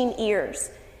itching ears,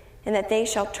 and that they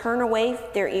shall turn away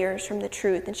their ears from the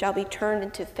truth and shall be turned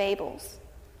into fables.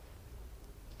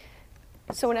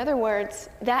 So in other words,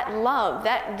 that love,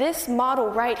 this model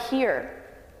right here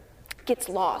gets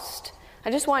lost. I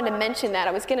just wanted to mention that.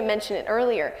 I was going to mention it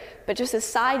earlier, but just a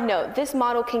side note, this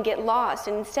model can get lost.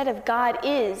 And instead of God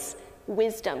is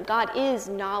wisdom, God is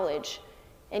knowledge,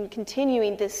 and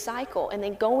continuing this cycle and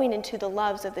then going into the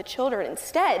loves of the children.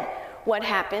 Instead, what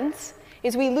happens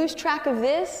is we lose track of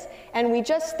this and we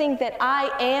just think that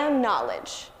I am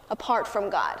knowledge apart from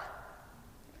God.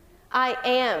 I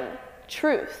am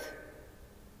truth.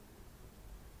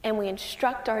 And we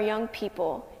instruct our young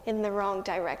people in the wrong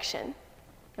direction.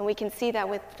 And we can see that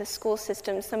with the school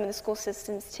systems, some of the school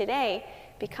systems today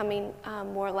becoming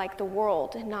more like the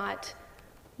world and not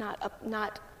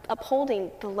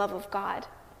upholding the love of God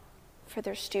for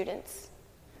their students.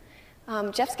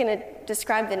 Jeff's going to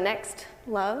describe the next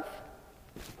love.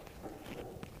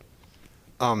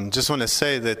 Just want to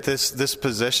say that this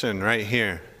position right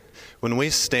here, when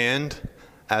we stand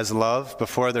as love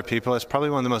before other people, it's probably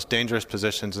one of the most dangerous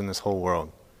positions in this whole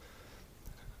world.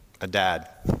 A dad.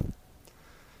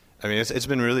 I mean, it's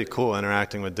been really cool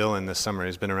interacting with Dylan this summer.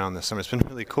 He's been around this summer. It's been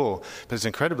really cool, but it's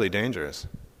incredibly dangerous.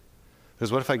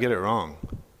 Because what if I get it wrong?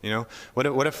 You know,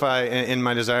 what if I, in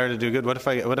my desire to do good, what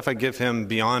if I give him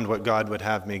beyond what God would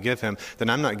have me give him? Then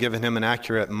I'm not giving him an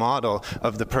accurate model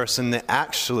of the person that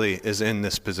actually is in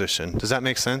this position. Does that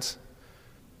make sense?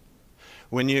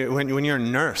 When you're a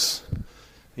nurse,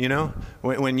 you know,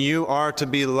 when you are to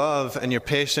be love and your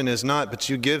patient is not, but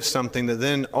you give something that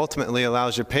then ultimately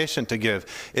allows your patient to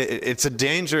give. It's a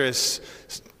dangerous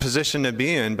position to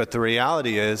be in, but the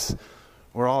reality is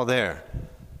we're all there.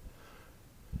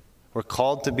 We're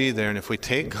called to be there, and if we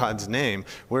take God's name,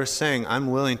 we're saying, I'm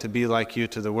willing to be like you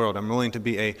to the world. I'm willing to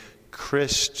be a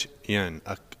Christian,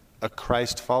 a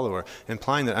Christ follower,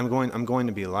 implying that I'm going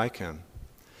to be like him.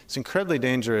 It's an incredibly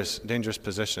dangerous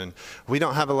position. We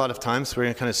don't have a lot of time, so we're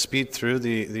going to kind of speed through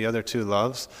the other two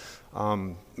loves. I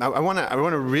want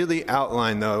to really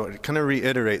outline, though, kind of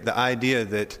reiterate the idea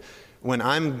that when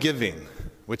I'm giving,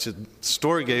 which is,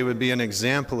 storge would be an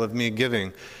example of me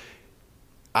giving,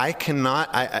 I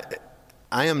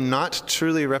am not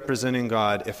truly representing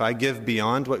God if I give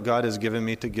beyond what God has given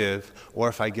me to give, or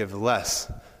if I give less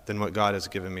than what God has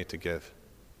given me to give.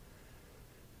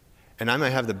 And I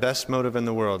may have the best motive in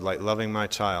the world, like loving my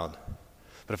child.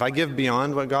 But if I give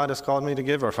beyond what God has called me to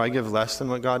give, or if I give less than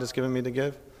what God has given me to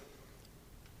give,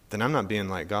 then I'm not being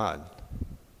like God.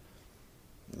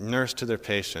 Nurse to their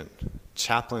patient,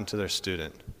 chaplain to their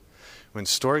student. When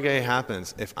storge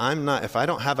happens, if I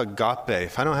don't have agape,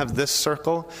 if I don't have this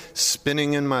circle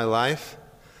spinning in my life,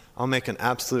 I'll make an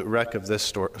absolute wreck of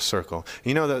this circle.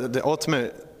 You know, the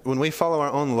ultimate, when we follow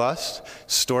our own lust,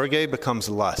 storge becomes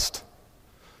lust.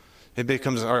 It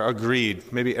becomes our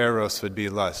greed. Maybe eros would be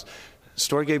lust.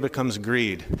 Storge becomes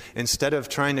greed. Instead of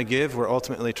trying to give, we're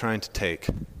ultimately trying to take.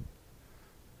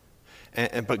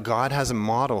 But God has a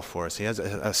model for us. He has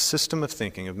a system of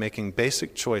thinking, of making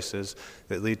basic choices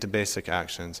that lead to basic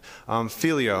actions.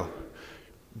 Phileo,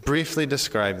 briefly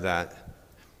describe that.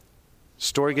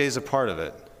 Storge is a part of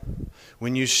it.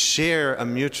 When you share a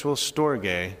mutual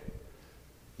storge,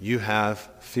 you have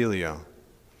phileo.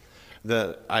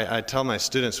 I tell my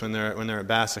students when they're at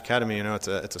Bass Academy, you know, it's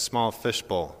a small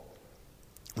fishbowl.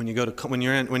 When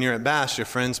you're at Bass, you're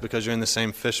friends because you're in the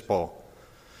same fishbowl.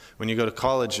 When you go to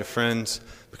college, you're friends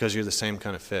because you're the same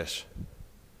kind of fish.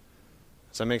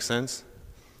 Does that make sense?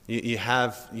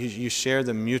 You share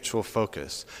the mutual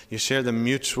focus. You share the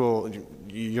mutual.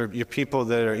 You're people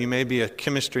that are. You may be a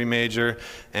chemistry major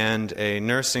and a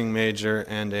nursing major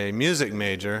and a music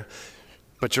major,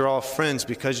 but you're all friends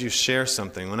because you share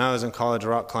something. When I was in college,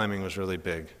 rock climbing was really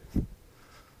big.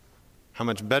 How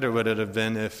much better would it have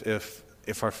been if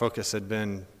our focus had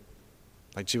been,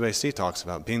 like GYC talks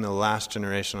about, being the last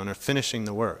generation on earth, finishing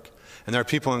the work. And there are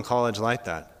people in college like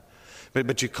that.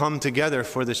 But you come together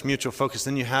for this mutual focus.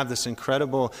 Then you have this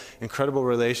incredible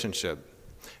relationship.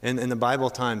 In the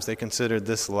Bible times, they considered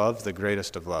this love the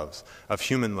greatest of loves, of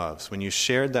human loves, when you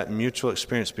shared that mutual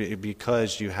experience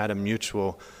because you had a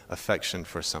mutual affection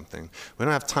for something. We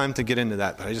don't have time to get into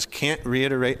that, but I just can't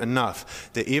reiterate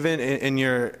enough that even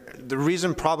the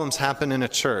reason problems happen in a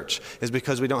church is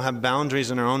because we don't have boundaries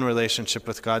in our own relationship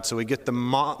with God, so we get the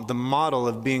model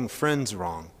of being friends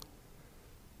wrong.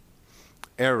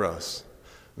 Eros,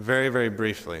 very, very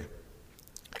briefly.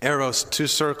 Eros, two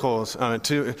circles,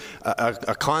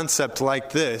 a concept like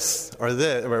this, or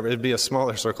it'd be a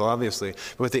smaller circle, obviously,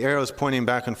 but with the arrows pointing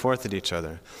back and forth at each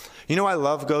other. You know why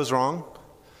love goes wrong?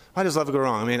 Why does love go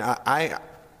wrong? I mean,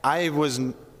 I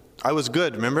was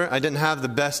good, remember? I didn't have the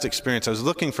best experience. I was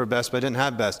looking for best, but I didn't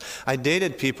have best. I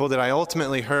dated people that I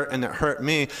ultimately hurt and that hurt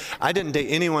me. I didn't date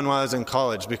anyone while I was in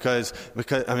college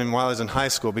while I was in high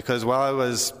school, because while I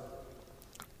was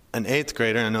an 8th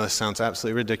grader, and I know this sounds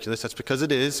absolutely ridiculous, that's because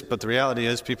it is, but the reality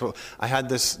is I had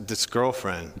this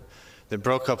girlfriend that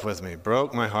broke up with me,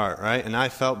 broke my heart, right? And I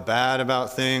felt bad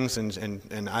about things,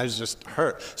 and I was just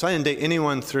hurt. So I didn't date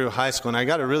anyone through high school, and I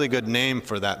got a really good name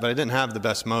for that, but I didn't have the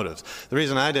best motives. The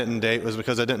reason I didn't date was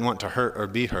because I didn't want to hurt or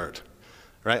be hurt,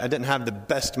 right? I didn't have the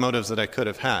best motives that I could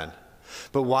have had.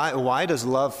 But why does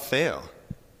love fail?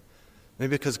 Maybe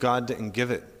because God didn't give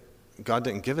it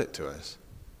to us.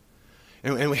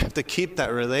 And we have to keep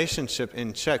that relationship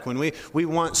in check. When we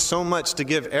want so much to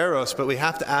give eros, but we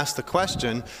have to ask the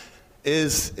question,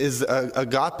 is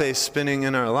agape spinning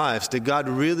in our lives? Did God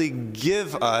really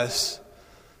give us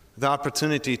the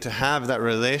opportunity to have that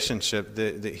relationship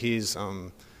that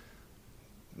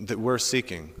we're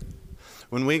seeking?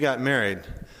 When we got married,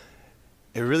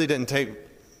 it really didn't take...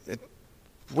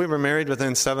 We were married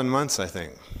within 7 months, I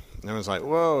think. And it was like,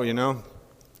 whoa,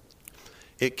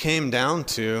 It came down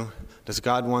to, does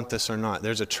God want this or not?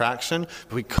 There's attraction.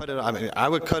 We cut it off. I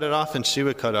would cut it off and she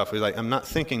would cut it off. We're like, I'm not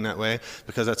thinking that way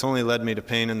because that's only led me to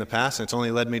pain in the past and it's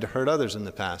only led me to hurt others in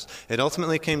the past. It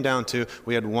ultimately came down to,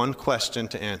 we had one question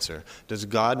to answer. Does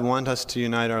God want us to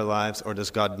unite our lives or does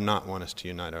God not want us to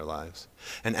unite our lives?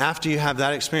 And after you have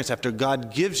that experience, after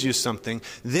God gives you something,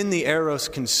 then the arrows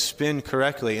can spin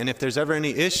correctly. And if there's ever any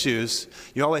issues,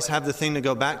 you always have the thing to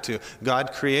go back to.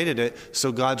 God created it,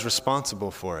 so God's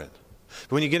responsible for it.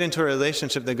 But when you get into a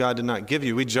relationship that God did not give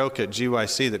you, we joke at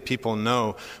GYC that people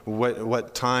know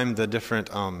what time the different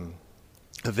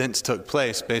events took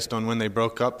place based on when they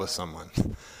broke up with someone.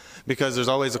 Because there's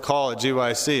always a call at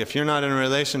GYC. If you're not in a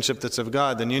relationship that's of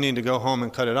God, then you need to go home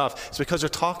and cut it off. It's because they're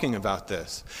talking about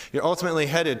this. You're ultimately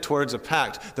headed towards a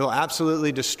pact that will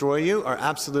absolutely destroy you or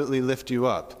absolutely lift you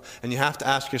up. And you have to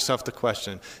ask yourself the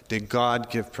question, did God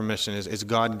give permission? Is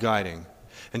God guiding?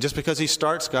 And just because he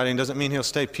starts guiding doesn't mean he'll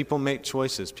stay. People make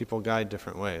choices. People guide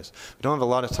different ways. We don't have a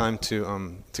lot of time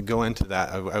to go into that.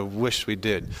 I wish we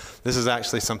did. This is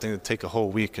actually something that take a whole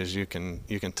week, as you can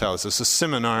tell. This is a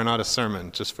seminar, not a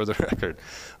sermon, just for the record.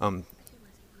 I want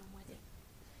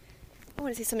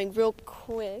to say something real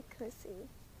quick. Let's see.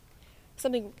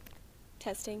 Something,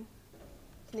 testing.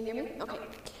 Can you hear me? Okay.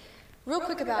 Real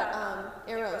quick about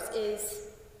arrows is,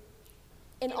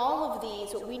 in all of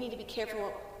these, what we need to be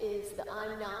careful is the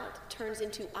I'm not turns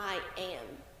into I am.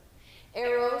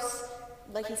 Arrows,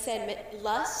 like he said, meant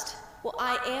lust. Well,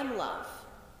 I am love.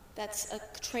 That's a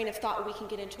train of thought we can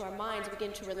get into our minds. We get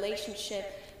into relationship,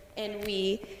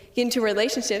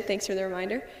 thanks for the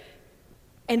reminder,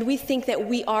 and we think that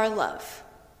we are love.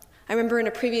 I remember in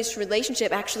a previous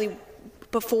relationship, actually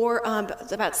before,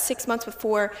 about 6 months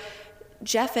before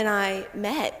Jeff and I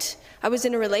met, I was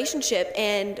in a relationship,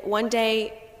 and one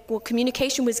day,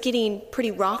 communication was getting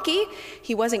pretty rocky.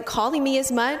 He wasn't calling me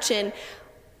as much, and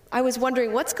I was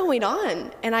wondering what's going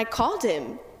on. And I called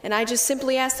him, and I just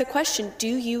simply asked the question, do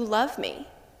you love me?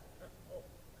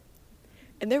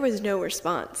 And there was no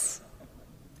response.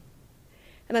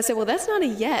 And I said, well, that's not a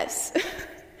yes.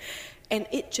 And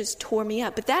it just tore me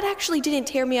up. But that actually didn't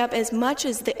tear me up as much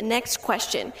as the next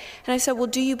question. And I said, well,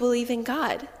 do you believe in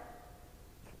God?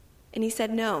 And he said,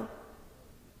 no.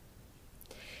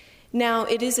 Now,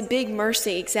 it is a big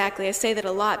mercy, exactly. I say that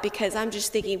a lot because I'm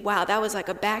just thinking, wow, that was like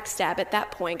a backstab at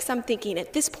that point. Because I'm thinking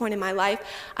at this point in my life,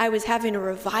 I was having a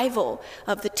revival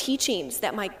of the teachings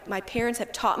that my parents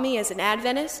have taught me as an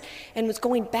Adventist and was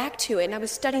going back to it. And I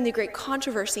was studying the great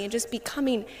controversy and just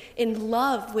becoming in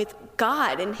love with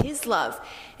God and his love.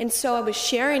 And so I was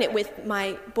sharing it with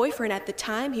my boyfriend at the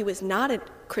time. He was not a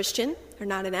Christian or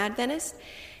not an Adventist.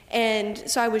 And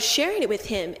so I was sharing it with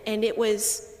him, and it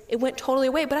went totally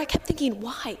away. But I kept thinking,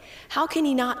 why? How can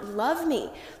he not love me?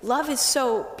 Love is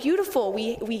so beautiful.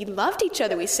 We loved each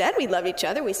other. We said we loved each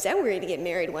other. We said we were going to get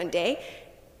married one day.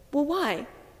 Well, why?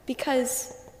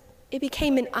 Because it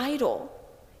became an idol.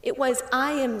 It was,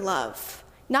 I am love.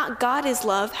 Not God is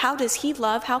love. How does he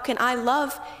love? How can I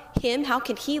love him? How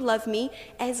can he love me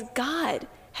as God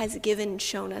has given and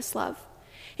shown us love?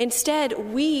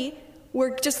 Instead, we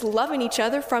were just loving each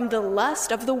other from the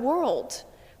lust of the world,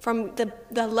 from the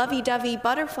lovey-dovey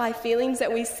butterfly feelings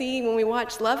that we see when we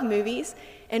watch love movies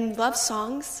and love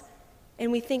songs. And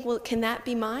we think, well, can that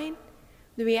be mine?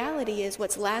 The reality is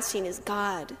what's lasting is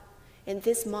God. And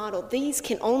this model, these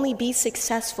can only be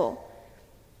successful,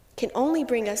 can only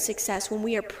bring us success when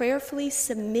we are prayerfully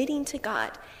submitting to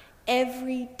God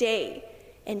every day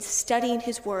and studying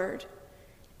his word,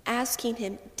 asking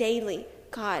him daily,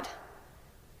 God,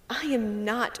 I am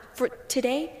not, for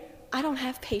today, I don't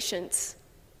have patience.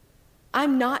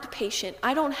 I'm not patient.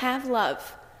 I don't have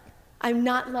love. I'm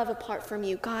not love apart from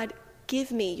you. God,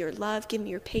 give me your love, give me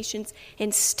your patience.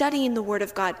 And studying the word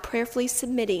of God, prayerfully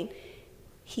submitting,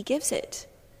 he gives it.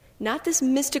 Not this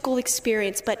mystical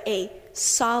experience, but a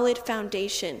solid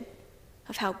foundation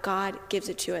of how God gives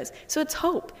it to us. So it's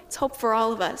hope. It's hope for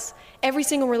all of us. Every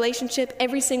single relationship,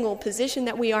 every single position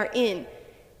that we are in,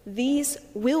 these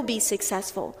will be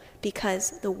successful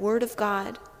because the word of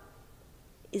God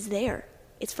is there.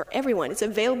 It's for everyone. It's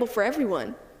available for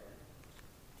everyone.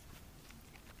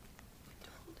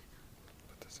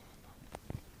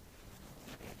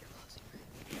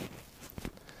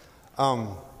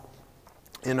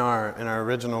 In our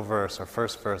original verse, our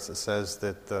first verse, it says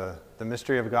that the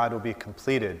mystery of God will be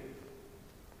completed.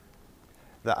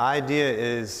 The idea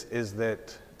is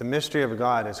that the mystery of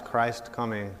God is Christ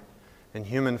coming in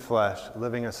human flesh,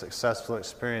 living a successful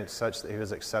experience such that he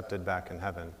was accepted back in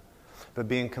heaven. but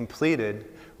being completed,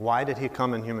 why did he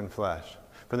come in human flesh?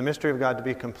 For the mystery of God to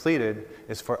be completed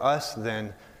is for us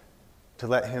then to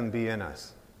let him be in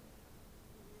us.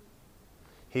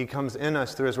 He comes in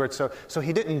us through his word. So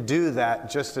he didn't do that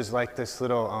just as like this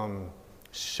little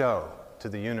show to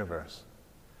the universe.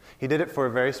 He did it for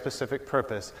a very specific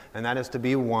purpose, and that is to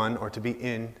be one, or to be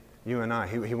in you and I.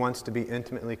 He wants to be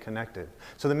intimately connected.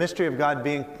 So the mystery of God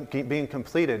being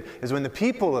completed is when the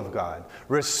people of God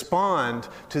respond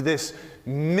to this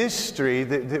mystery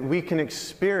that we can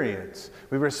experience.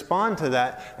 We respond to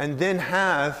that and then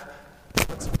have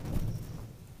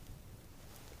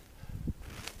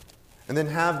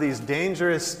these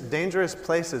dangerous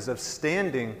places of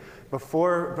standing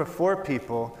before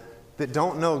people that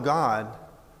don't know God,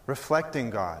 reflecting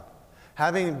God.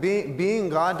 Being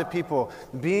God to people,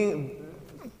 being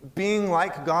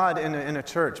like God in a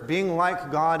church, being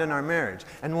like God in our marriage.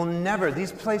 And we'll never,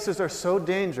 these places are so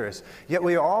dangerous, yet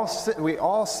we all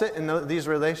sit in these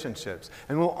relationships.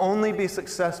 And we'll only be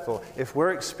successful if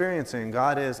we're experiencing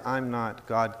God is, I'm not,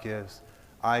 God gives,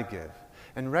 I give.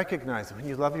 And recognize that when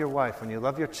you love your wife, when you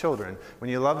love your children, when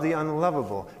you love the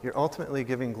unlovable, you're ultimately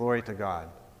giving glory to God.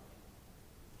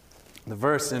 The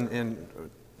verse in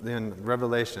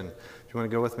Revelation, if you want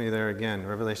to go with me there again,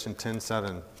 Revelation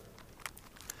 10:7.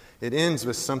 It ends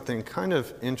with something kind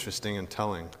of interesting and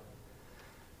telling. It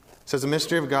says, the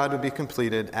mystery of God would be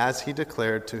completed as he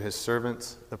declared to his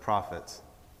servants, the prophets.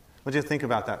 What do you think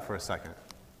about that for a second?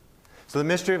 So the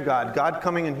mystery of God, God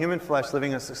coming in human flesh,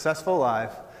 living a successful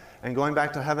life, and going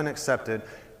back to heaven accepted,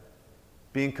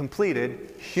 being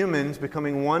completed, humans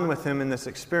becoming one with him in this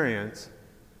experience,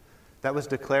 that was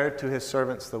declared to his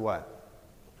servants, the what?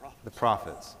 The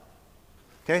prophets.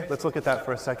 Okay, let's look at that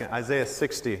for a second. Isaiah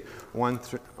 60, 1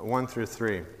 through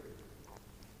 3.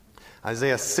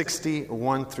 Isaiah 60,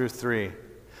 1 through 3.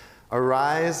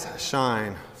 Arise,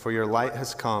 shine, for your light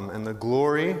has come, and the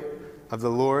glory of the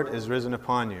Lord is risen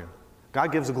upon you.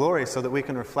 God gives glory so that we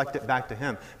can reflect it back to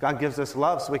him. God gives us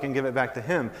love so we can give it back to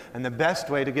him. And the best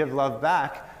way to give love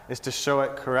back is to show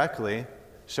it correctly,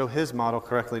 show his model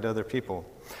correctly to other people.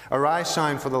 Arise,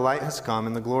 shine, for the light has come,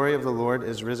 and the glory of the Lord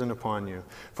is risen upon you.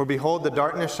 For behold, the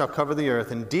darkness shall cover the earth,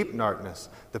 and deep darkness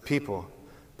the people.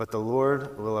 But the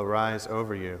Lord will arise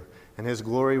over you, and his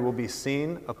glory will be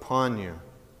seen upon you.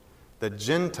 The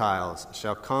Gentiles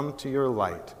shall come to your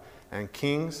light, and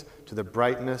kings to the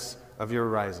brightness of your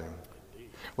rising.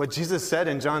 What Jesus said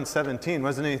in John 17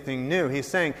 wasn't anything new. He's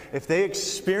saying, if they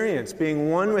experience being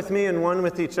one with me and one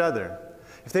with each other,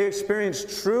 if they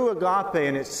experience true agape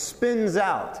and it spins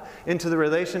out into the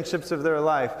relationships of their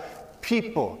life,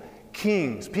 people,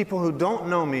 kings, people who don't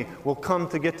know me will come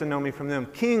to get to know me from them.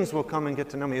 Kings will come and get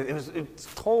to know me. It's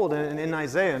told in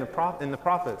Isaiah, in the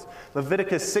prophets.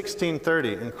 Leviticus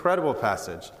 16:30, incredible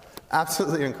passage.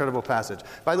 Absolutely incredible passage.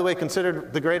 By the way,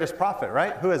 considered the greatest prophet,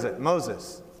 right? Who is it?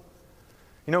 Moses.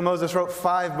 You know, Moses wrote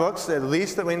 5 books, at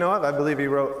least that we know of. I believe he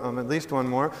wrote at least one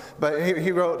more. But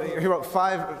he wrote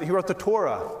the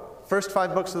Torah, first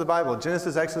 5 books of the Bible: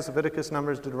 Genesis, Exodus, Leviticus,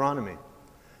 Numbers, Deuteronomy.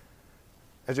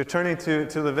 As you're turning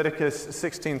to Leviticus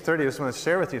 16:30, I just want to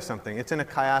share with you something. It's in a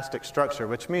chiastic structure,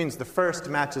 which means the first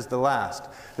matches the last.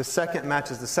 The second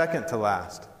matches the second to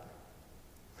last.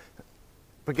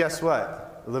 But guess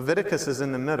what? Leviticus is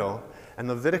in the middle, and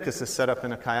Leviticus is set up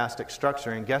in a chiastic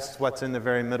structure. And guess what's in the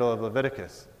very middle of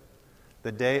Leviticus?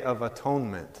 The Day of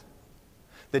Atonement.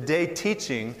 The day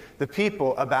teaching the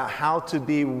people about how to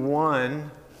be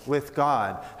one with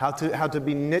God, how to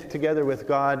be knit together with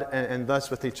God and thus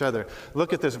with each other.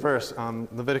 Look at this verse,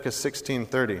 Leviticus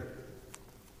 16:30. It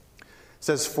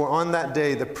says, for on that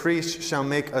day the priest shall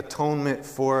make atonement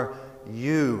for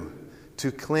you,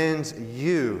 to cleanse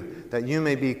you, that you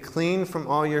may be clean from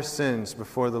all your sins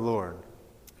before the Lord.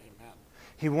 Amen.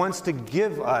 He wants to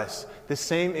give us the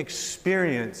same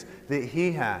experience that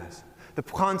he has. The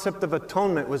concept of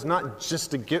atonement was not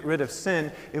just to get rid of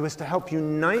sin, it was to help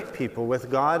unite people with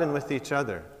God and with each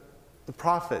other. The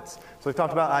prophets. So we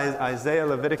talked about Isaiah,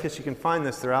 Leviticus. You can find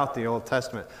this throughout the Old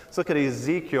Testament. Let's look at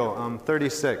Ezekiel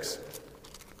 36.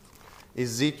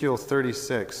 Ezekiel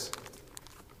 36.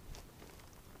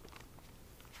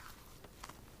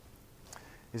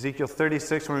 Ezekiel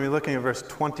 36, we're going to be looking at verse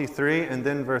 23 and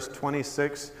then verse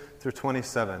 26 through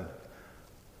 27.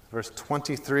 Verse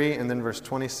 23 and then verse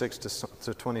 26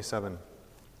 to 27.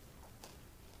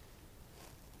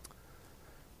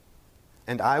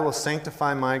 And I will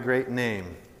sanctify my great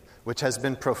name, which has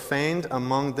been profaned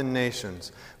among the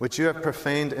nations, which you have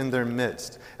profaned in their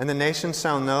midst. And the nations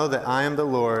shall know that I am the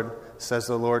Lord, says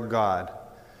the Lord God,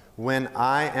 when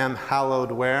I am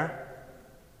hallowed where?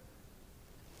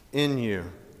 In you,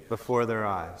 before their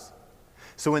eyes.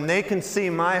 So when they can see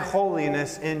my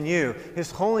holiness in you, His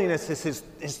holiness is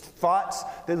His thoughts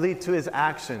that lead to His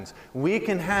actions. We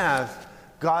can have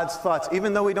God's thoughts.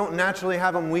 Even though we don't naturally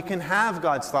have them, we can have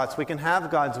God's thoughts. We can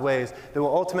have God's ways that will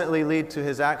ultimately lead to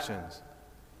His actions.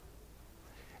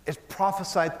 It's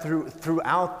prophesied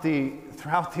throughout the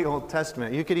Old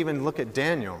Testament. You could even look at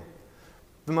Daniel,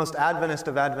 the most Adventist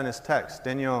of Adventist texts.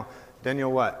 Daniel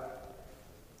what?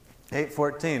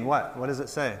 8:14. What does it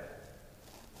say?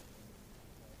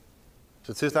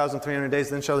 So 2,300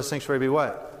 days, then shall the sanctuary be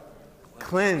what?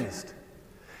 Cleansed.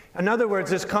 In other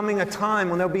words, there's coming a time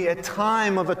when there'll be a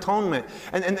time of atonement.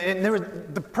 And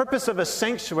the purpose of a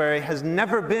sanctuary has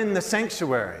never been the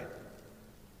sanctuary.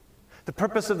 The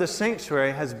purpose of the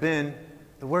sanctuary has been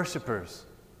the worshipers.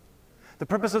 The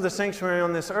purpose of the sanctuary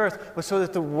on this earth was so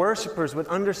that the worshipers would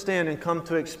understand and come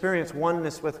to experience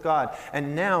oneness with God.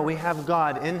 And now we have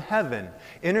God in heaven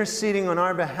interceding on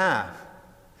our behalf.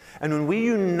 And when we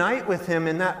unite with Him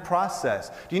in that process,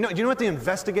 do you know what the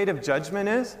investigative judgment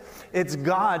is? It's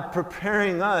God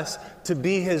preparing us to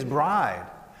be His bride.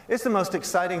 It's the most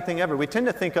exciting thing ever. We tend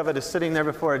to think of it as sitting there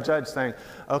before a judge saying,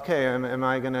 okay, am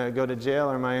I going to go to jail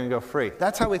or am I going to go free?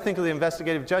 That's how we think of the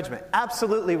investigative judgment.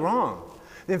 Absolutely wrong.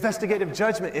 The investigative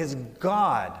judgment is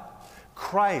God,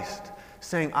 Christ,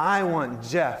 saying, I want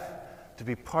Jeff to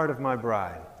be part of my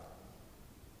bride.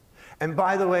 And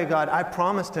by the way, God, I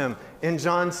promised him in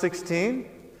John 16,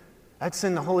 I'd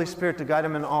send the Holy Spirit to guide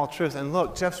him in all truth. And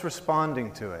look, Jeff's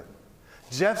responding to it.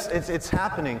 It's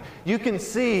happening. You can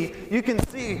see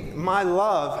my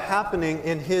love happening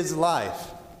in his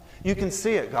life. You can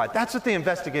see it, God. That's what the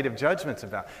investigative judgment's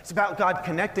about. It's about God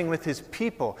connecting with His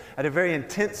people at a very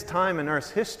intense time in Earth's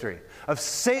history, of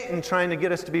Satan trying to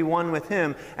get us to be one with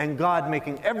Him, and God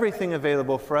making everything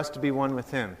available for us to be one with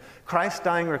Him. Christ's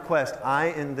dying request, I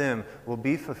in them, will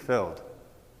be fulfilled.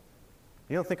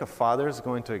 You don't think a father is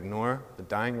going to ignore the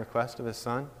dying request of his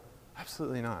son?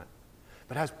 Absolutely not.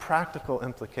 But it has practical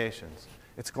implications.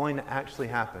 It's going to actually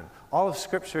happen. All of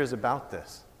Scripture is about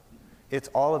this. It's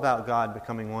all about God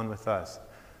becoming one with us.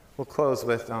 We'll close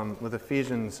with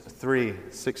Ephesians 3,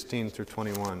 16 through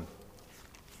 21.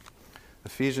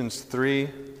 Ephesians 3,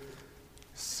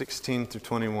 16 through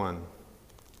 21.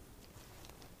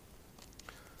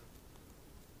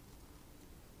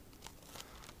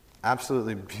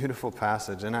 Absolutely beautiful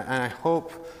passage. And I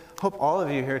hope all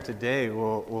of you here today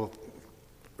will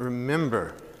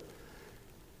remember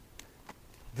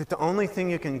that the only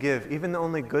thing you can give, even the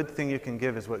only good thing you can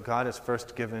give, is what God has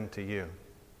first given to you.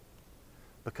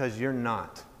 Because you're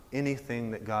not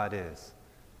anything that God is,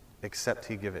 except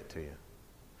He give it to you.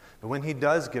 But when He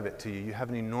does give it to you, you have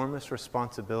an enormous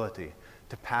responsibility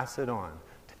to pass it on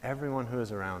to everyone who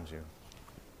is around you.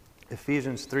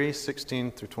 Ephesians 3,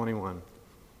 16 through 21.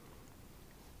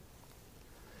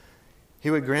 He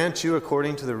would grant you,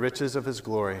 according to the riches of His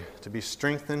glory, to be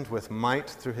strengthened with might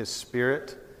through His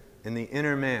Spirit in the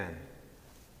inner man,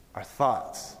 our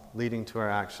thoughts leading to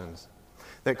our actions,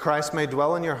 that Christ may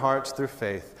dwell in your hearts through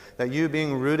faith, that you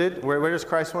being rooted, where does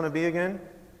Christ want to be again?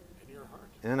 In your heart.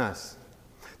 In us.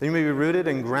 That you may be rooted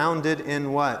and grounded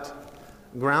in what?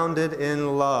 Grounded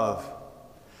in love.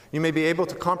 You may be able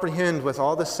to comprehend with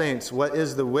all the saints what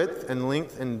is the width and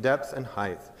length and depth and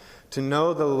height, to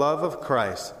know the love of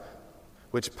Christ,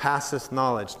 which passeth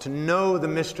knowledge, to know the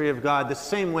mystery of God the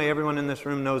same way everyone in this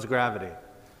room knows gravity.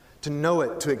 To know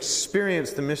it, to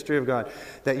experience the mystery of God,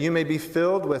 that you may be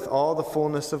filled with all the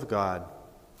fullness of God.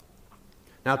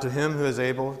 Now to Him who is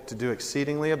able to do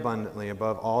exceedingly abundantly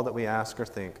above all that we ask or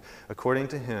think, according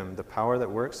to Him, the power that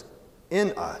works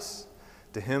in us,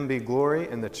 to Him be glory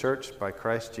in the church by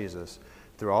Christ Jesus,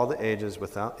 through all the ages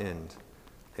without end.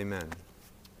 Amen.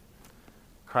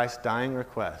 Christ's dying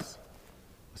request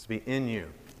was to be in you.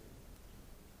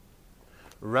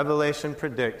 Revelation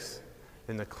predicts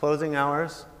in the closing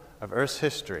hours of Earth's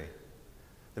history,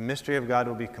 the mystery of God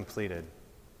will be completed.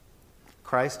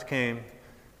 Christ came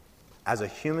as a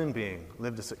human being,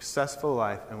 lived a successful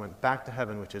life, and went back to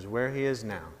heaven, which is where He is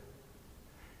now.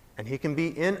 And He can be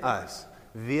in us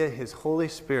via His Holy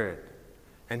Spirit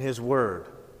and His Word,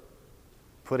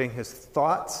 putting His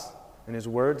thoughts and His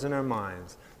words in our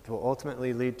minds that will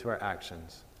ultimately lead to our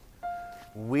actions.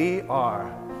 We are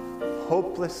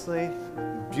hopelessly,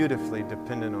 beautifully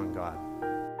dependent on God.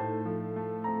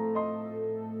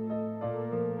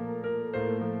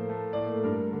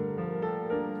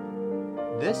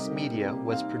 This media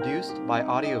was produced by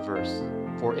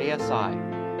Audioverse for ASI,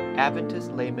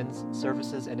 Adventist Layman's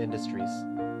Services and Industries.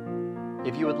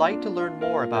 If you would like to learn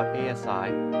more about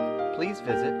ASI, please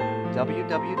visit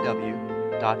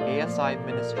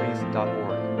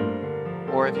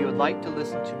www.asiministries.org or Or if you would like to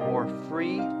listen to more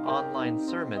free online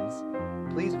sermons,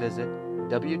 please visit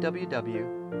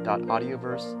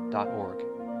www.audioverse.org.